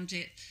have found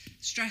it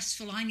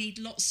stressful. I need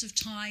lots of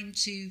time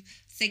to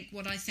think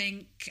what I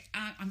think.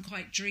 I'm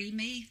quite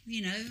dreamy,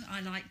 you know.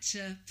 I like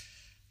to,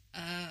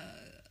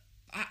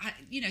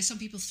 you know, some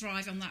people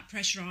thrive on that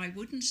pressure. I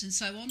wouldn't, and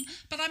so on.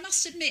 But I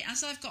must admit,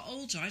 as I've got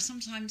older, I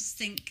sometimes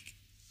think,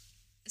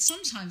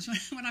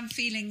 when I'm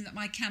feeling that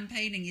my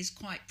campaigning is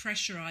quite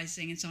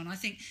pressurising and so on, I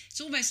think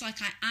it's almost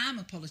like I am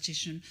a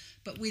politician,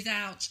 but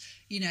without,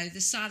 you know,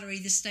 the salary,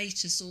 the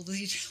status, or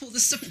the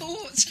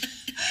support,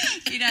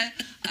 you know.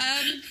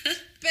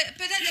 But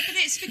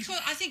it's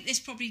because I think this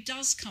probably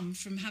does come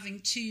from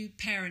having two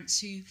parents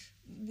who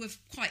were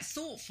quite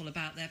thoughtful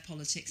about their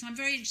politics. I'm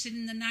very interested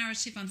in the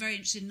narrative. I'm very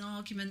interested in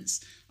arguments.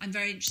 I'm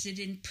very interested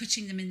in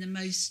putting them in the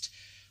most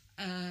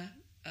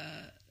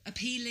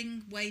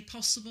appealing way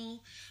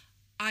possible.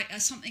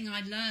 Something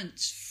I learnt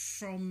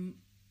from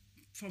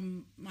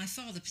my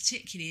father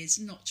particularly is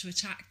not to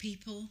attack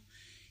people.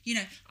 You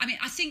know, I mean,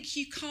 I think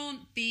you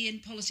can't be in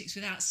politics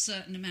without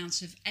certain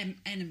amounts of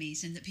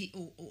enemies and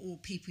or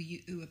people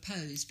who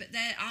oppose. But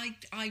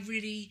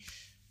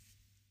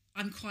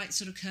I'm quite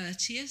sort of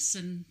courteous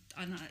and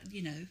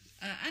you know,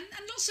 and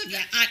lots of...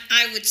 Yeah,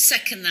 I would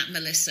second that,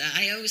 Melissa.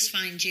 I always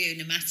find you,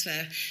 no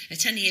matter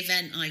at any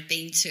event I've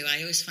been to,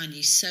 I always find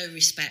you so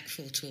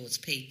respectful towards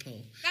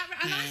people.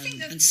 I think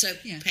that, and so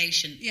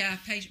patient. Yeah,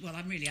 patient. Well,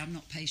 I'm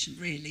not patient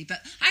really,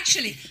 but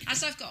actually,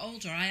 as I've got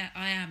older, I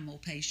am more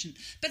patient.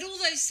 But all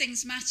those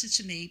things matter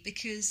to me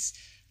because...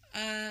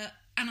 and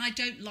I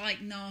don't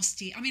like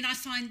nasty... I mean, I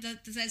find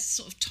that there's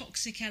sort of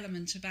toxic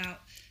element about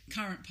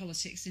current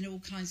politics in all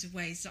kinds of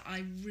ways that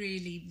I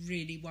really,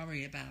 really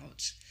worry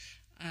about.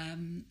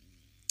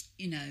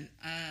 You know,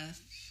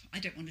 I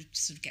don't want to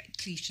sort of get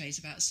cliches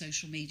about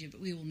social media, but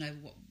we all know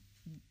what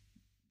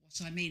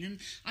I mean. And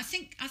I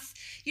think,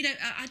 you know,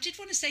 I did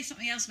want to say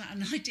something else about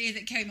an idea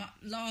that came up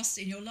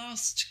in your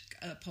last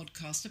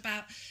podcast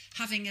about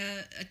having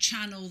a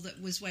channel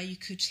that was where you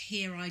could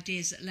hear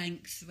ideas at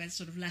length, where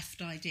sort of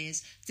left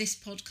ideas. This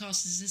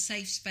podcast is a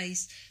safe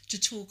space to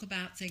talk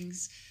about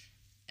things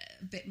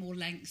a bit more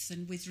length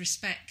and with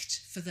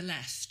respect for the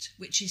left,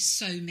 which is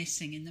so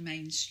missing in the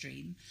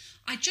mainstream.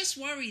 I just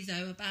worry,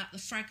 though, about the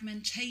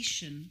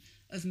fragmentation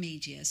of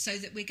media, so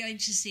that we're going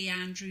to see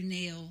Andrew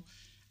Neil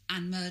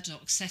and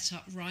Murdoch set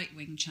up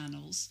right-wing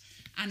channels,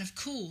 and of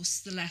course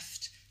the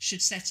left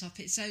should set up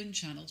its own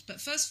channels. But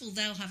first of all,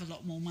 they'll have a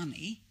lot more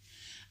money,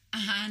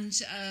 and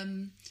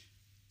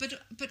but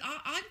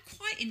I'm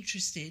quite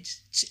interested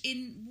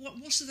in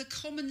what are the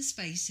common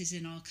spaces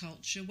in our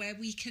culture where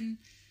we can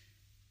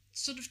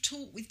sort of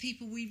talk with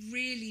people we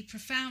really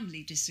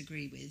profoundly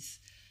disagree with.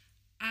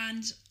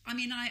 And I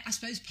mean, I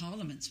suppose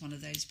Parliament's one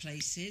of those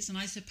places, and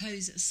I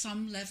suppose at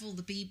some level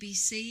the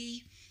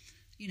BBC,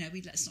 you know,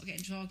 let's not get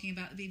into arguing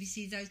about the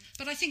BBC, those,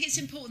 but I think it's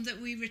important that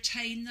we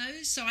retain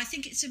those. So I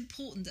think it's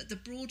important that the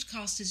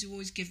broadcasters who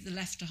always give the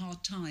left a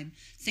hard time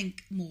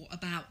think more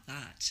about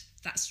that.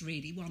 That's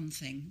really one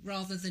thing,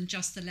 rather than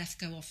just the left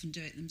go off and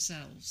do it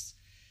themselves.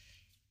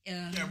 Me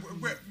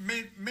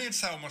and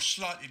Thelma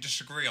slightly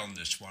disagree on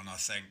this one, I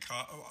think.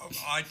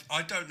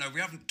 I don't know. We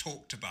haven't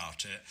talked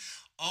about it.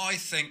 I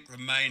think the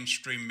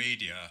mainstream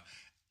media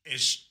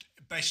is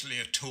basically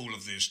a tool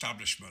of the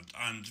establishment,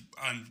 and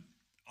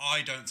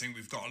I don't think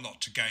we've got a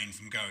lot to gain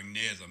from going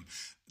near them.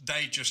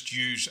 They just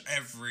use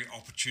every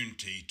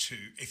opportunity to,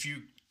 if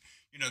you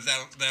know,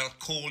 they'll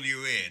call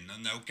you in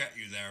and they'll get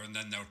you there and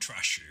then they'll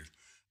trash you.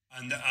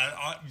 And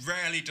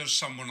rarely does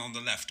someone on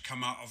the left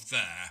come out of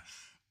there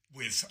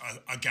with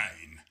a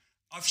gain.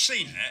 I've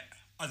seen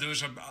it. There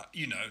was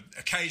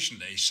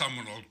occasionally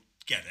someone will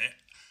get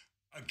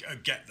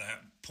get their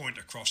point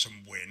across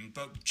and win,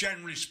 but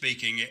generally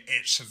speaking,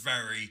 it's a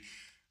very,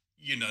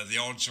 you know, the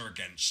odds are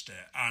against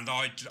it, and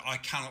I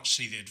cannot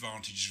see the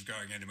advantages of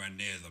going anywhere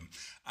near them.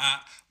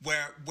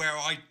 Where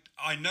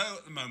I know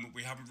at the moment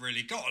we haven't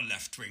really got a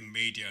left-wing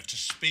media to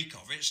speak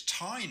of. It's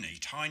tiny.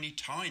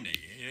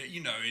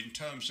 You know, in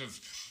terms of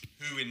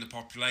who in the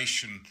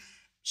population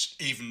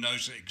even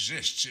knows it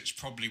exists, it's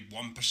probably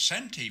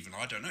 1% even.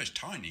 I don't know, it's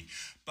tiny.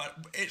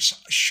 But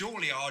it's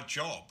surely our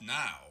job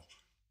now,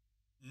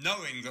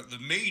 knowing that the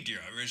media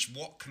is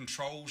what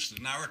controls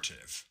the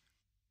narrative.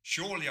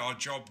 Surely our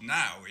job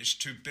now is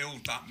to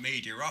build that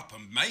media up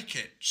and make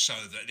it so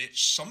that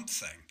it's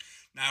something.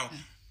 Now,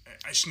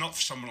 it's not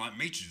for someone like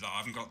me to do that. I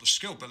haven't got the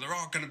skill, but there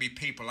are going to be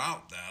people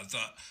out there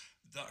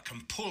that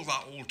can pull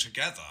that all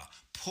together,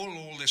 pull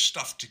all this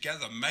stuff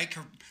together, make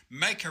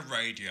a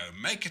radio,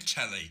 make a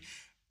telly,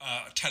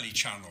 telly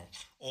channel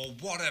or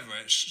whatever.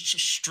 It's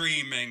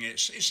streaming.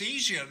 It's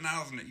easier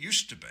now than it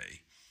used to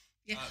be.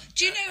 Yeah.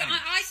 Do you know? Anyway.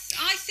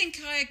 I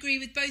think I agree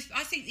with both.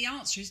 I think the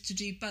answer is to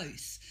do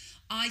both.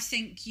 I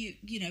think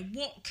you know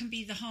what can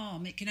be the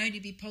harm? It can only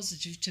be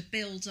positive to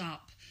build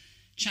up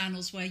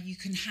channels where you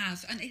can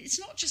have, and it's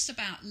not just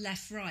about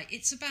left right.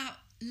 It's about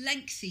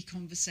lengthy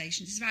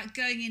conversations. It's about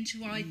going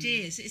into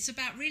ideas. It's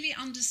about really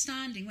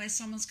understanding where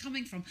someone's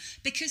coming from.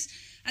 Because,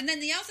 and then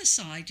the other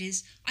side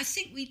is, I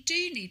think we do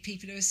need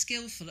people who are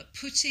skillful at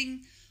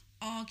putting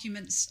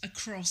arguments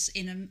across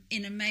in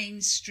a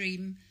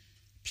mainstream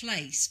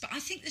place. But I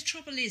think the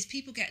trouble is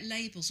people get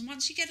labels, and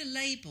once you get a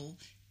label,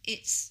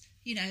 it's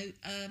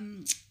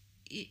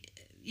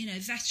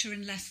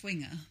veteran left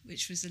winger,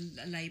 which was a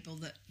label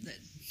that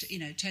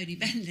Tony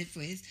Benn lived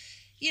with.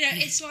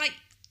 It's like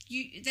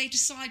they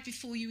decide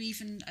before you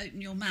even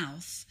open your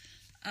mouth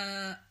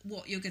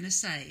what you're going to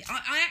say.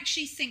 I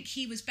actually think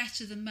he was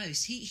better than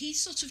most. He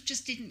sort of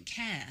just didn't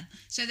care.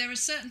 So there are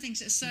certain things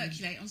that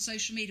circulate on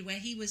social media where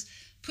he was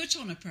put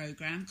on a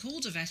programme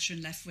called a veteran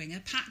left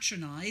winger,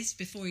 patronised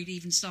before he'd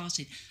even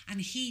started,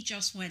 and he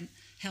just went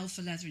hell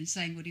for leather in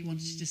saying what he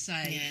wanted to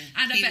say.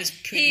 Yeah, and he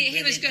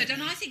was good.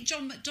 And I think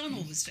John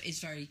McDonnell is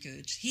very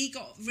good. He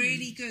got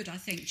really good, I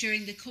think,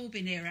 during the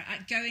Corbyn era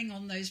at going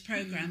on those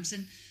programmes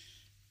and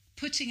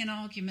putting an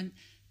argument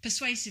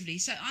persuasively.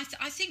 So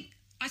I think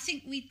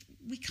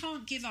we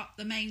can't give up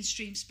the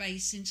mainstream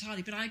space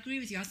entirely, but I agree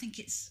with you. I think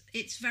it's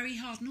very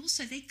hard, and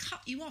also they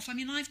cut you off. I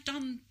mean, I've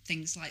done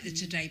things like the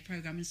Today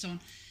programme and so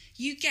on.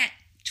 You get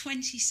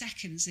 20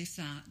 seconds, if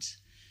that,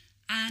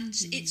 and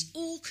it's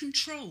all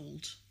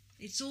controlled.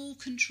 It's all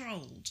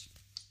controlled.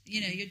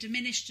 You're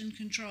diminished and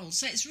controlled.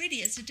 So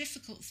it's a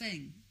difficult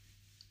thing.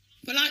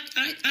 Well,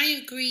 I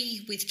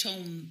agree with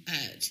Tom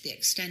to the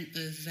extent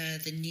of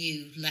the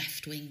new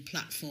left-wing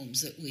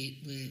platforms that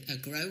we are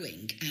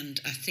growing,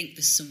 and I think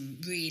there's some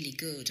really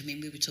good. I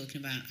mean, we were talking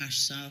about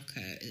Ash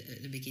Sarkar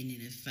at the beginning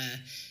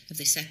of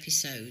this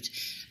episode,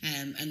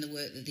 and the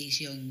work that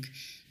these young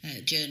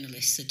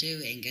journalists are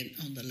doing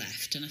on the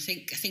left, and I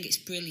think it's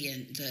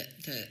brilliant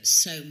that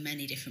so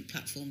many different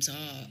platforms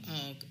are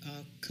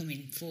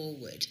coming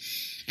forward.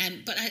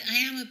 But I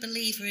am a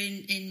believer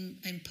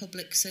in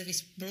public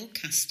service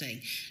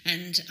broadcasting,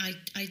 and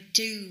I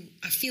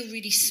feel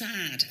really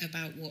sad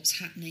about what's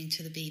happening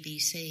to the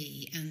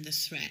BBC and the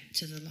threat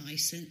to the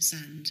licence,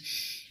 and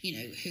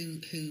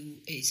who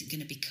is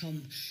going to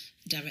become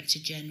Director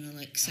General,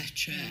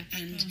 etc.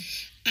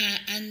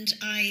 And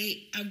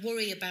I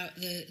worry about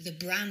the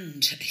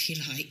brand, if you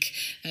like,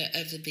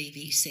 of the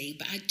BBC,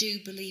 but I do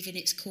believe in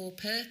its core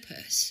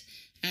purpose.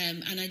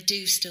 And I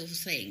do still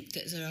think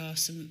that there are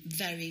some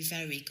very,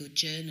 very good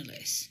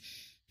journalists,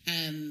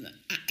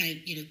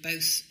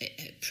 both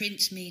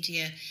print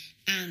media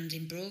and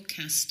in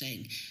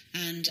broadcasting.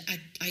 And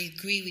I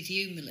agree with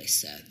you,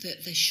 Melissa,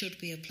 that there should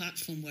be a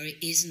platform where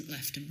it isn't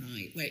left and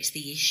right, where it's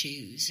the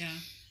issues. Yeah.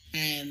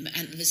 And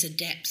there's a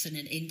depth and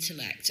an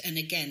intellect. And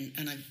again,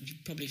 and I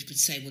probably would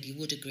say, well, you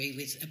would agree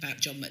with about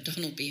John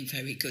McDonnell being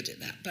very good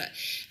at that. But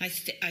I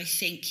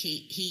think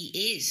he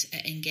is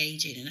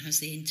engaging and has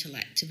the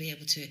intellect to be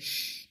able to,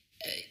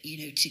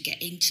 to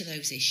get into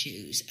those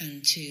issues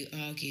and to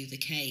argue the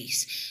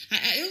case.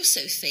 I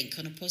also think,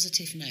 on a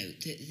positive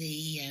note, that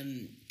the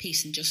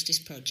Peace and Justice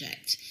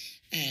Project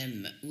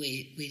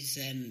with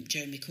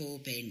Jeremy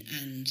Corbyn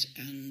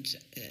and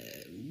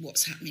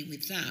what's happening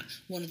with that,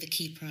 one of the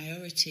key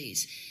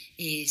priorities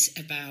is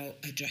about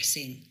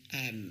addressing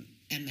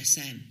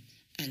MSM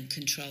and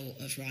control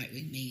of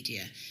right-wing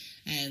media.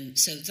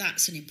 So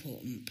that's an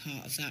important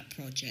part of that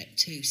project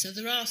too. So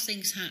there are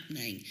things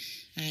happening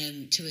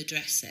to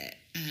address it.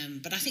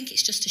 But I think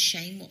it's just a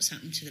shame what's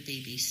happened to the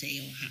BBC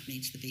or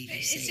happening to the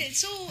BBC.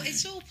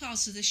 It's all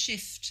part of the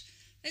shift.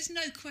 There's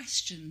no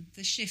question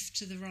the shift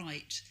to the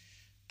right.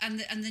 And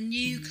the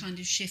new kind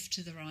of shift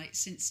to the right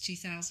since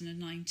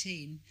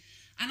 2019.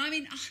 And I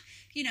mean,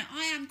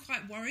 I am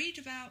quite worried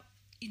about,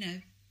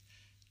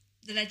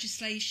 the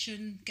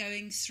legislation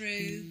going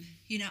through.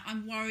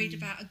 I'm worried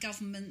about a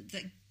government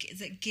that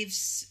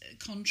gives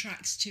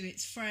contracts to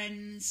its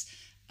friends,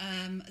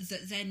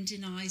 that then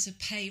denies a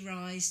pay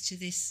rise to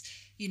this,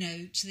 to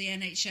the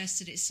NHS,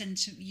 that it's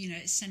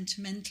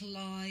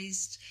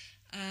sentimentalised.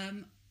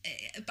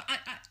 But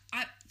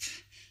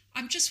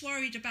I'm just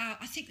worried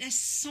about. I think there's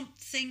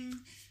something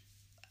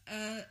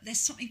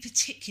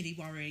particularly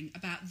worrying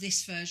about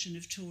this version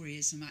of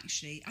Toryism.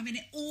 Actually, I mean,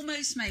 it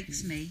almost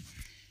makes me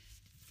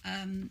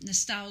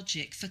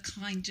nostalgic for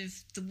kind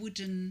of the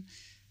wooden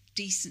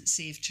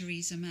decency of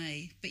Theresa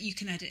May. But you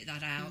can edit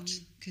that out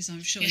because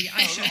I'm sure.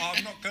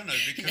 I'm not going to,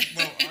 because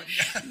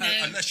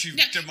unless you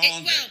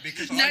demand it,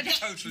 because I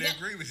totally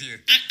agree with you.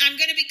 I'm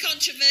going to be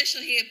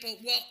controversial here, but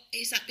what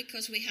is that?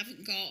 Because we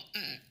haven't got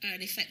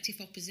an effective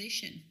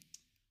opposition.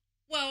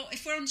 Well,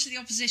 if we're on to the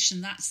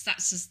opposition,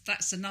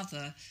 that's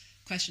another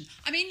question.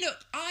 I mean,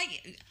 look,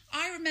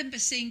 I remember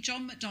seeing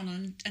John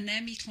McDonnell and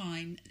Naomi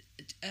Klein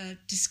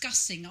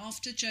discussing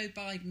after Joe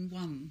Biden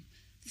won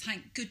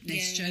thank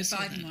goodness Yeah, Joe I saw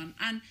Biden that. won.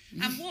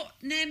 And what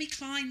Naomi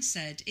Klein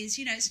said is,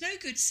 it's no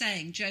good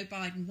saying Joe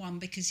Biden won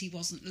because he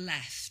wasn't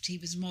left, he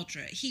was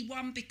moderate. He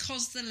won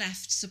because the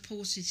left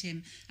supported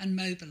him and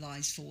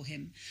mobilised for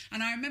him.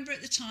 And I remember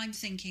at the time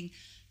thinking,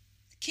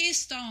 Keir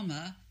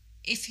Starmer,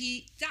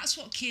 that's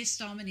what Keir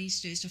Starmer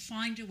needs to do, is to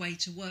find a way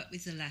to work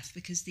with the left,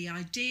 because the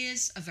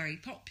ideas are very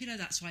popular.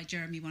 That's why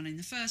Jeremy won in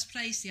the first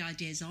place. The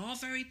ideas are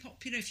very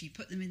popular if you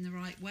put them in the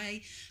right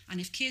way. And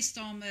if Keir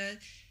Starmer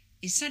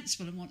is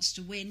sensible and wants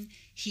to win,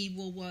 he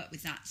will work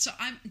with that. So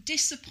I'm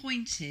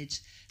disappointed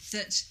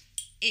that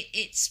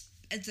it's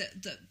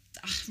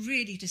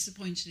really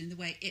disappointed in the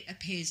way it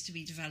appears to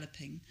be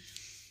developing.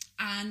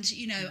 And,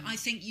 I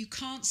think you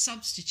can't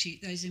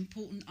substitute those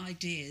important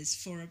ideas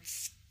for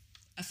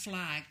a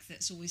flag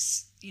that's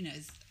always,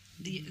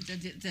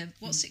 the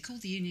what's it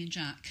called, the Union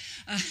Jack,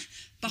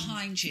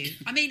 behind you.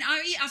 I mean,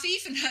 I've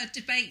even heard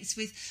debates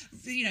with,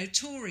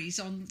 Tories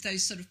on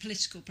those sort of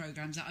political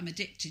programmes that I'm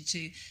addicted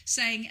to,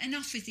 saying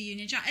enough with the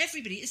Union Jack.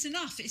 Everybody, it's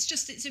enough.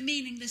 It's a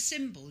meaningless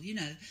symbol,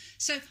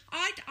 So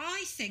I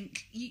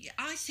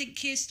thought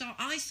Keir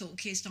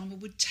Starmer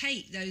would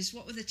take those.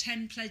 What were the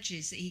 10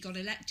 pledges that he got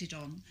elected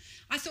on?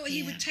 I thought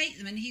he would take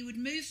them and he would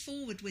move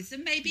forward with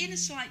them, maybe in a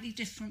slightly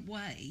different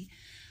way.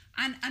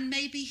 And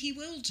maybe he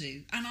will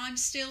do. And I'm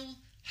still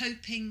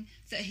hoping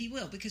that he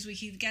will, because we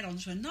can get on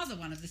to another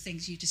one of the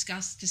things you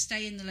discussed, to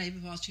stay in the Labour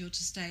Party or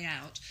to stay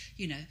out.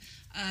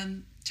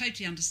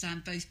 Totally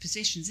understand both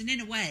positions. And in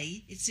a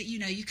way, it's that,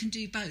 you can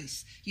do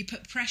both. You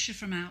put pressure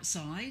from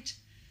outside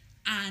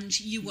and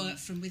you work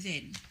from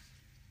within.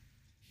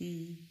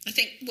 I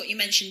think what you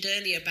mentioned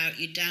earlier about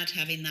your dad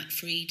having that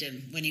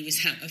freedom when he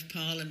was out of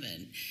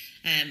Parliament,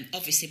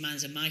 obviously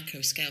mine's a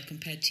micro scale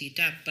compared to your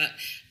dad, but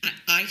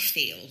I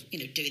feel,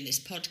 doing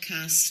this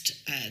podcast,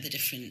 the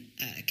different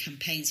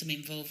campaigns I'm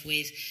involved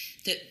with,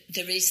 that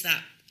there is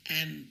that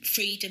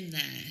freedom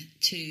there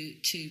to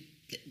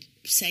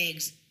say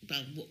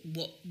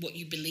what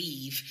you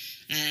believe,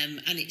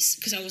 and it's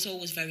because I was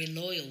always very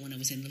loyal when I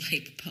was in the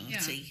Labour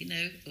Party,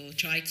 or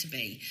tried to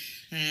be,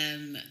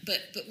 but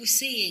we're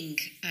seeing,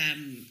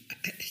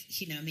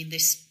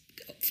 this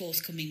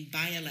forthcoming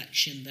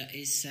by-election that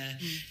is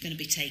going to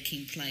be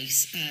taking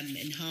place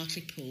in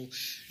Hartlepool.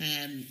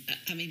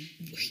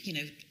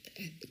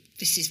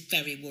 This is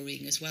very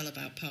worrying as well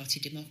about party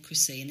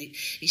democracy, and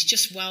it's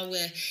just while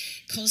we're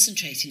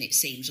concentrating, it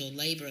seems, or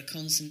Labour are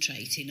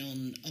concentrating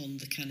on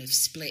the kind of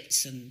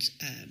splits and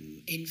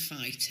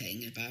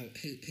infighting about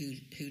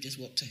who does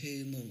what to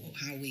whom, or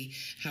how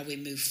we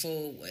move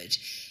forward.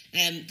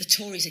 The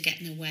Tories are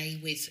getting away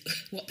with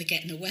what they're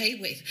getting away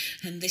with,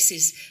 and this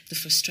is the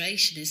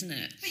frustration, isn't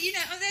it? But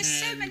there's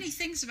so many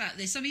things about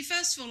this. I mean,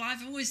 first of all,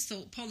 I've always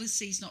thought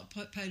policy's not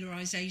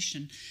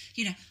polarisation.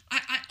 Do you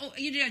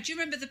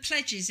remember the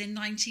pledges in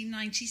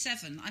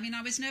 1997? I mean,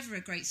 I was never a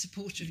great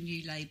supporter of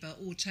New Labour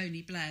or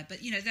Tony Blair, but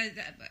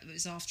it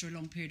was after a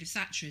long period of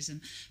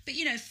Thatcherism. But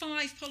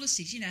 5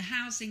 policies: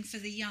 housing for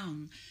the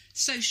young,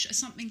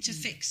 something to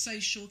fix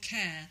social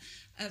care.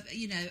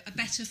 A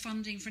better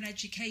funding for an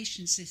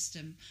education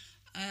system,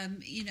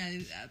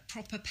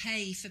 proper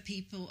pay for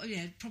people,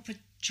 proper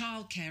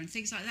childcare and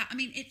things like that. I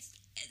mean,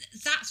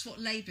 that's what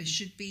Labour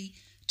should be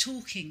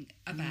talking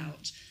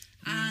about,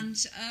 and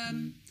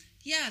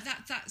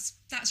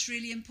that's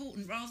really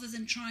important, rather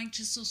than trying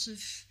to sort of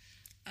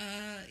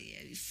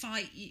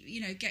fight,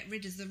 get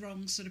rid of the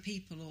wrong sort of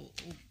people, or.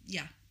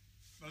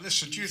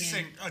 Melissa, do you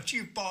think? Do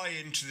you buy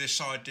into this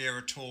idea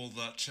at all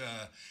that?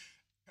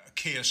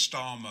 Keir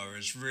Starmer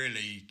is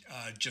really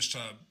just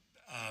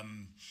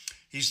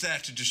he's there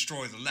to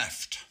destroy the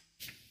left?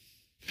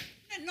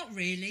 No, not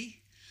really.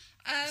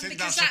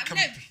 Because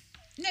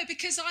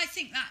because I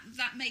think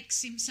that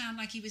makes him sound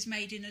like he was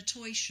made in a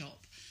toy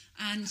shop.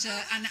 And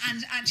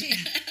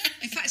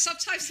in fact,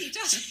 sometimes he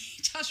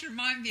does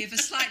remind me of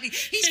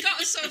he's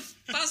got a sort of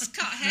buzz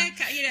cut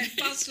haircut,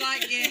 Buzz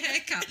Lightyear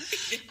haircut.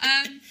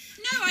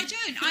 No, I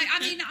don't.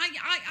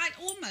 I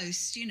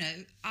almost,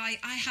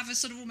 I have a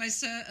sort of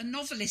almost a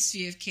novelist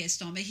view of Keir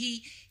Starmer.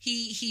 He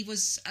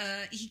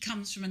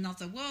comes from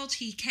another world.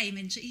 He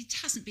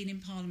hasn't been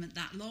in Parliament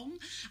that long.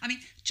 I mean,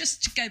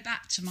 just to go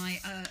back to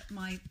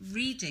my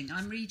reading,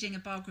 I'm reading a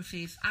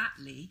biography of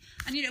Attlee,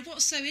 and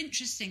what's so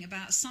interesting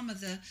about some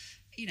of the,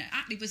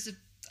 Attlee was a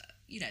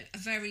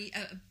very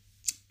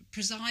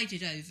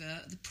presided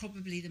over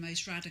probably the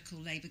most radical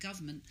Labour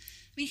government.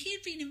 I mean,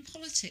 he'd been in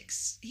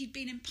politics, he'd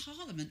been in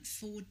Parliament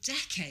for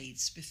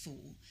decades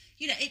before.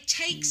 It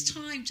takes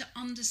time to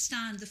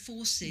understand the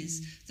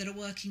forces that are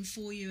working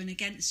for you and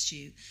against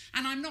you.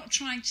 And I'm not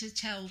trying to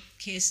tell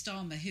Keir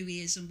Starmer who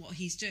he is and what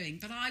he's doing,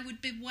 but I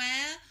would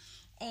beware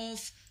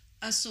of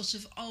a sort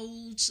of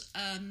old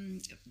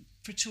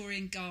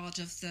Praetorian Guard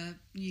of the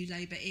New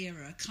Labour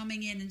era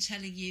coming in and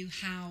telling you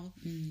how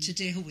to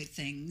deal with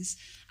things.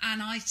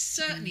 And I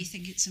certainly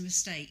think it's a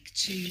mistake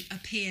to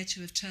appear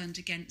to have turned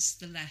against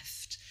the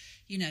left.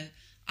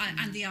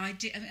 And the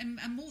idea, and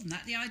more than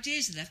that, the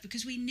ideas are left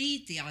because we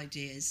need the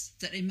ideas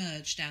that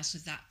emerged out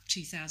of that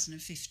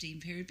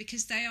 2015 period,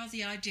 because they are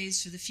the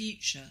ideas for the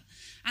future.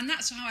 And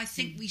that's how I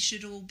think we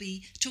should all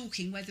be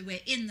talking, whether we're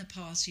in the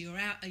party or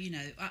out,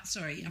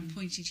 I'm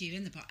pointing to you,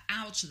 in the party,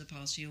 out of the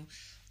party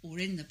or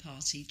in the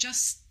party.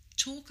 Just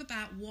talk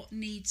about what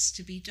needs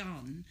to be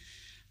done.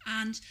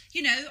 And,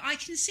 I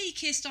can see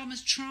Keir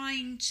Starmer's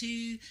trying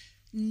to,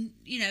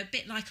 a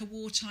bit like a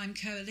wartime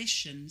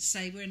coalition,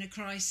 say we're in a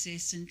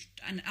crisis, and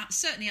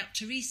certainly up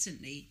to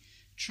recently,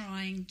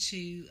 trying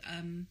to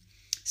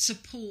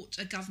support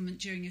a government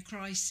during a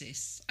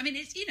crisis. I mean,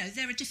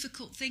 there are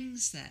difficult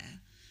things there.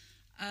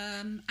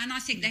 And I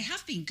think they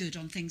have been good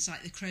on things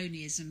like the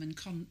cronyism and,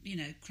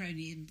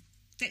 cronyism.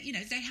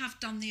 They have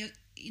done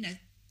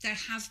there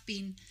have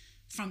been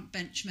front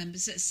bench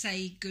members that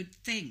say good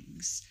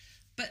things.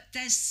 But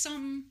there's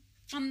some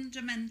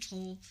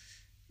fundamental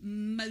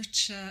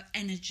motor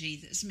energy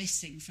that's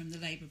missing from the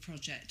Labour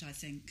project, I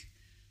think,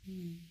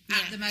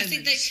 at the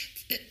moment.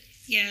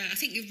 I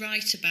think you're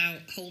right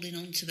about holding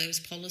on to those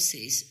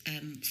policies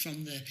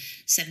from the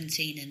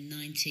 17 and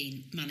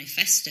 19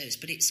 manifestos,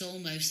 but it's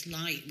almost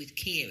like with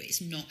Keir,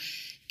 he's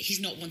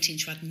not wanting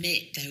to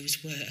admit those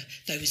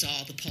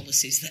are the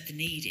policies that are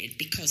needed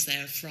because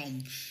they're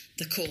from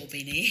the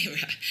Corbyn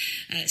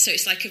era. So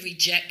it's like a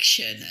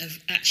rejection of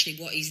actually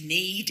what is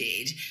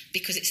needed,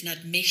 because it's an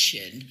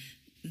admission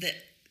that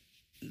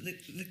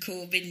the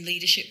Corbyn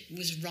leadership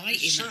was right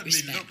in that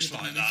respect with the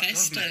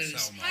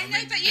manifestos. I know,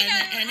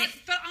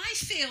 but I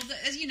feel that,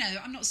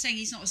 I'm not saying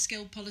he's not a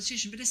skilled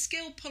politician, but a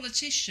skilled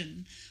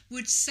politician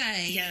would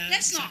say,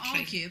 let's not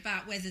argue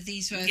about whether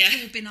these were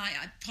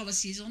Corbynite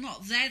policies or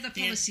not. They're the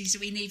policies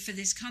that we need for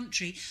this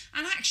country.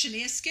 And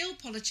actually, a skilled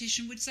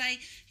politician would say,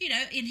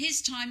 in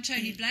his time,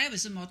 Tony Blair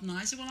was a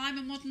moderniser. Well, I'm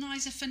a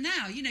moderniser for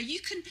now.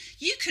 You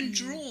can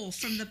draw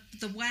from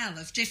the well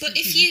of different.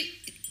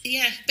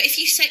 But if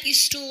you set your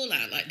stall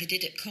out like they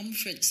did at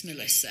conference,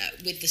 Melissa,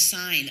 with the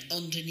sign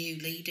under new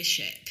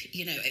leadership,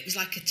 it was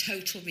like a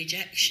total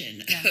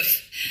rejection of,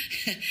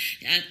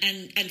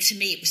 and to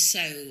me it was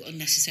so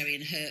unnecessary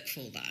and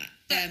hurtful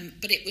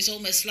but it was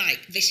almost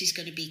like this is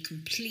going to be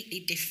completely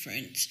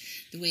different.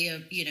 We are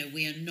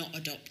not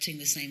adopting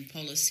the same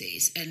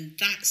policies, and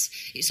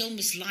it's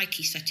almost like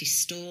he set his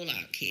stall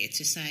out here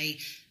to say,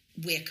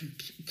 we're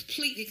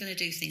completely going to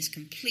do things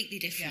completely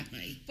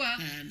differently. Yeah.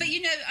 Well, but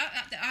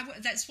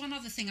that's one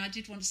other thing I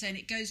did want to say, and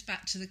it goes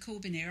back to the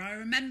Corbyn era. I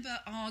remember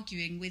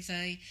arguing with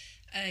a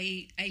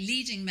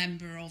leading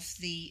member of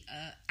the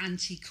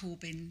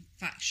anti-Corbyn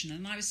faction,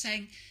 and I was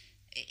saying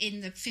in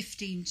the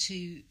 15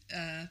 to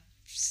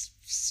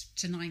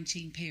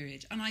 19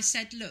 period, and I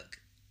said, look,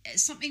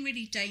 something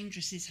really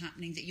dangerous is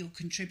happening that you're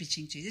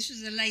contributing to. This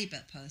was a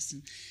Labour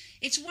person.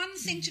 It's one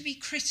thing to be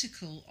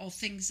critical of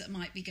things that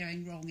might be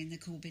going wrong in the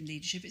Corbyn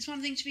leadership. It's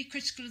one thing to be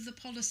critical of the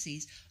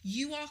policies.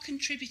 You are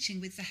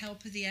contributing with the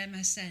help of the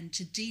MSN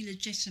to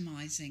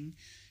delegitimising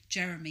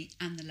Jeremy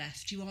and the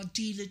left. You are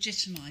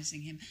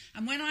delegitimising him.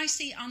 And when I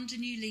see under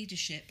new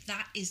leadership,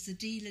 that is the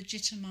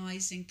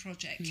delegitimising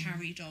project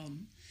carried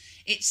on.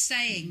 It's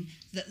saying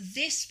that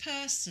this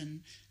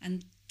person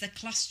and the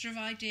cluster of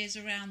ideas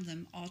around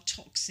them are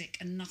toxic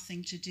and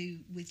nothing to do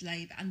with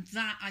Labour. And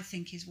that, I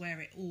think, is where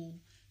it all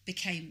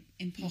became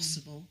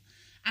impossible.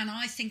 And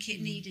I think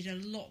it needed a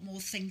lot more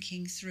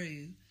thinking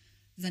through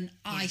than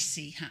I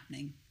see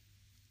happening.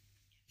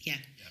 Yeah,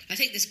 I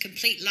think there's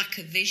complete lack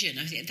of vision.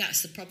 I think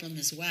that's the problem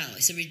as well.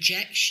 It's a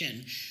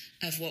rejection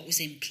of what was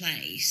in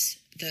place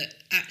that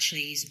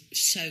actually is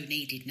so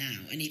needed now,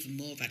 and even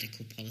more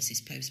radical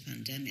policies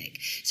post-pandemic.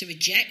 It's a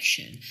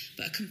rejection,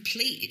 but a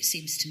complete, it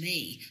seems to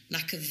me,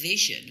 lack of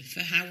vision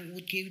for how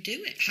would you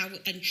do it.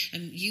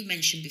 And you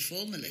mentioned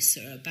before,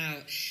 Melissa,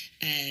 about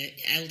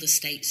elder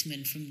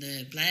statesmen from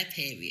the Blair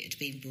period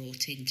being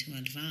brought in to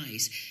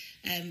advise.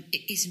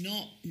 It is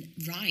not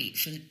right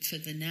for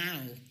the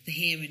now, the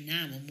here and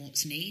now, and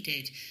what's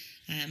needed.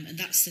 And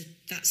that's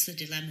the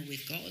dilemma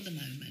we've got at the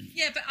moment.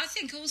 Yeah, but I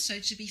think also,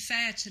 to be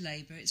fair to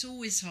Labour, it's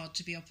always hard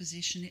to be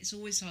opposition. It's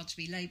always hard to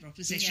be Labour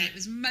opposition. Yeah. It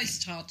was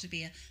most hard to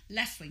be a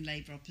left-wing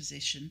Labour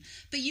opposition.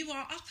 But you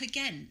are up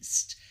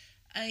against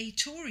a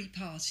Tory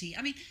party.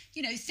 I mean,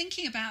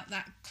 thinking about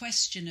that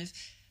question of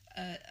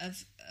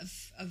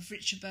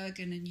Richard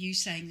Bergen and you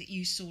saying that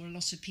you saw a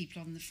lot of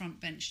people on the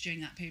front bench during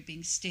that period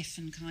being stiff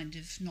and kind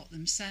of not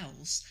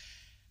themselves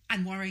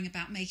and worrying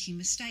about making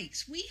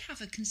mistakes. We have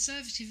a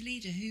Conservative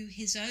leader who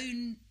his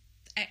own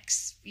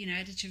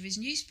editor of his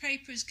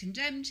newspaper has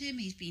condemned him.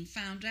 He's been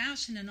found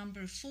out in a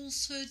number of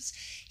falsehoods.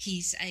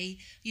 He's a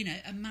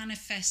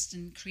manifest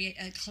and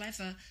a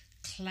clever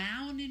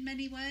clown in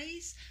many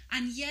ways,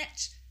 and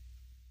yet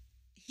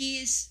he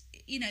is.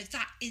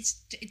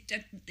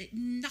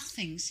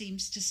 Nothing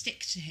seems to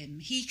stick to him.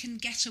 He can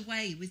get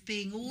away with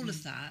being all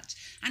of that,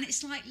 and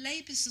it's like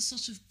Labour's the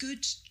sort of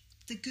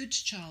the good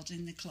child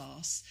in the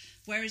class,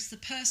 whereas the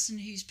person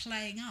who's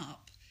playing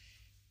up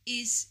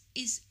is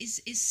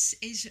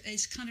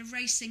kind of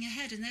racing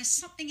ahead, and there's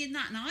something in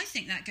that, and I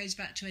think that goes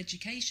back to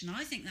education.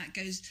 I think that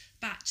goes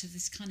back to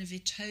this kind of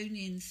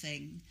Etonian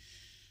thing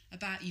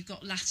about you've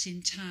got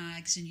Latin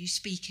tags and you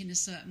speak in a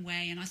certain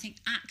way, and I think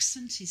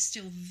accent is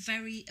still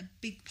a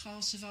big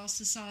part of our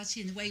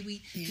society and the way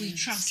we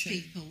trust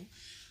people.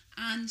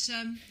 And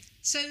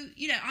so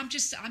I'm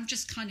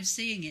just kind of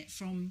seeing it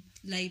from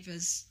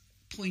Labour's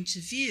point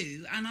of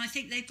view, and I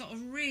think they've got a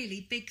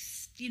really big,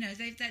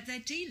 they're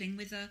dealing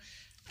with a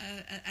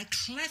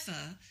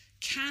clever,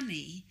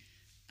 canny,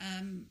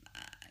 and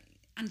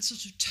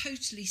sort of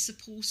totally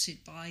supported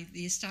by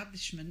the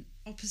establishment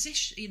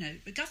opposition,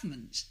 the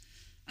government.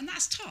 And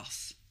that's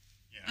tough.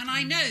 Yeah. And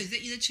I know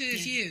that the two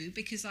of you,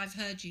 because I've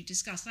heard you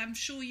discuss, I'm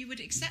sure you would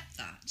accept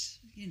that,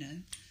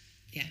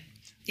 Yeah.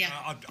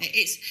 Yeah.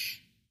 It's...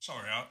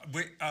 Sorry,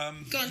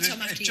 go on,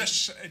 Tom, after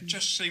it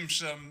just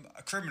seems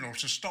criminal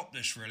to stop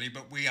this, really,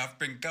 but we have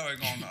been going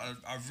on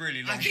a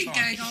really long time. I've been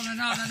going on and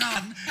on and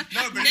on.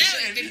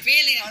 It's been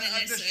really on,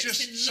 Melissa. There's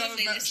just it's been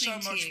lovely so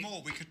much you.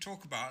 more we could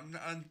talk about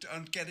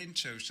and get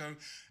into. So,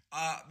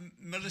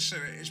 Melissa,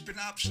 it's been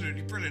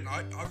absolutely brilliant.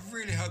 I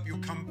really hope you'll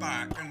come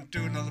back and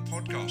do another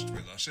podcast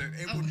with us.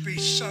 It would be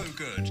so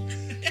good. Do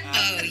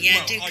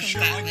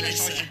come back,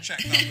 Melissa. I should check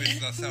that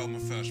with Thelma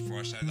first before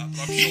I say that, but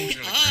I'm sure she'll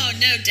agree. Oh,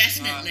 no,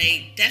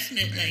 definitely.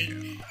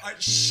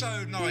 It's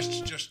so nice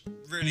to just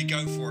really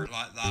go for it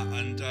like that.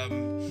 And,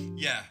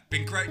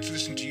 been great to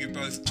listen to you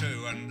both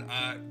too. And,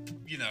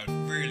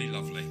 really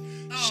lovely.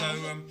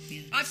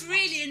 I've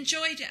really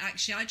enjoyed it,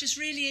 actually. I just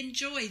really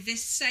enjoy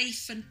this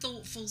safe and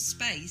thoughtful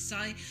space.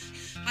 I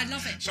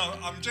love it. So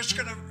I'm just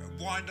going to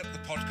wind up the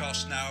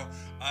podcast now.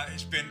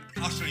 It's been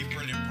utterly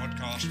brilliant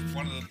podcast.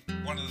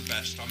 One of the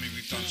best. I mean,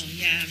 we've done some.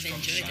 I've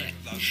enjoyed it.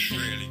 That's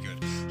really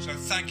good. So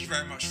thank you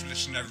very much for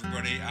listening,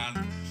 everybody,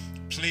 and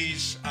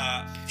please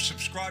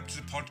subscribe to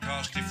the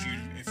podcast if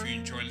you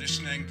enjoy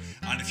listening,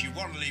 and if you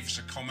want to leave us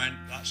a comment,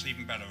 that's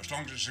even better, as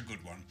long as it's a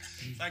good one.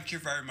 Thank you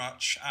very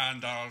much,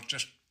 and I'll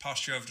just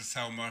pass you over to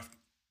Thelma.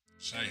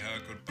 Say her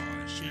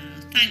goodbyes.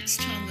 Thanks,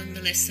 Tom and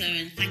Melissa,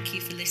 and thank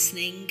you for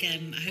listening.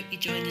 I hope you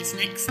join us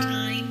next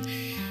time.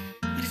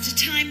 And at a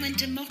time when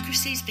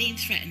democracy is being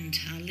threatened,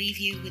 I'll leave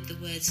you with the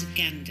words of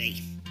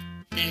Gandhi.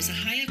 There is a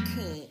higher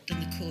court than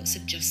the courts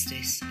of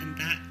justice, and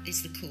that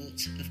is the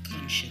court of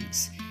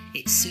conscience.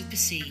 It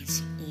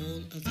supersedes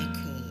all other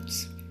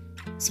courts.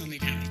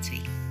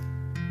 Solidarity.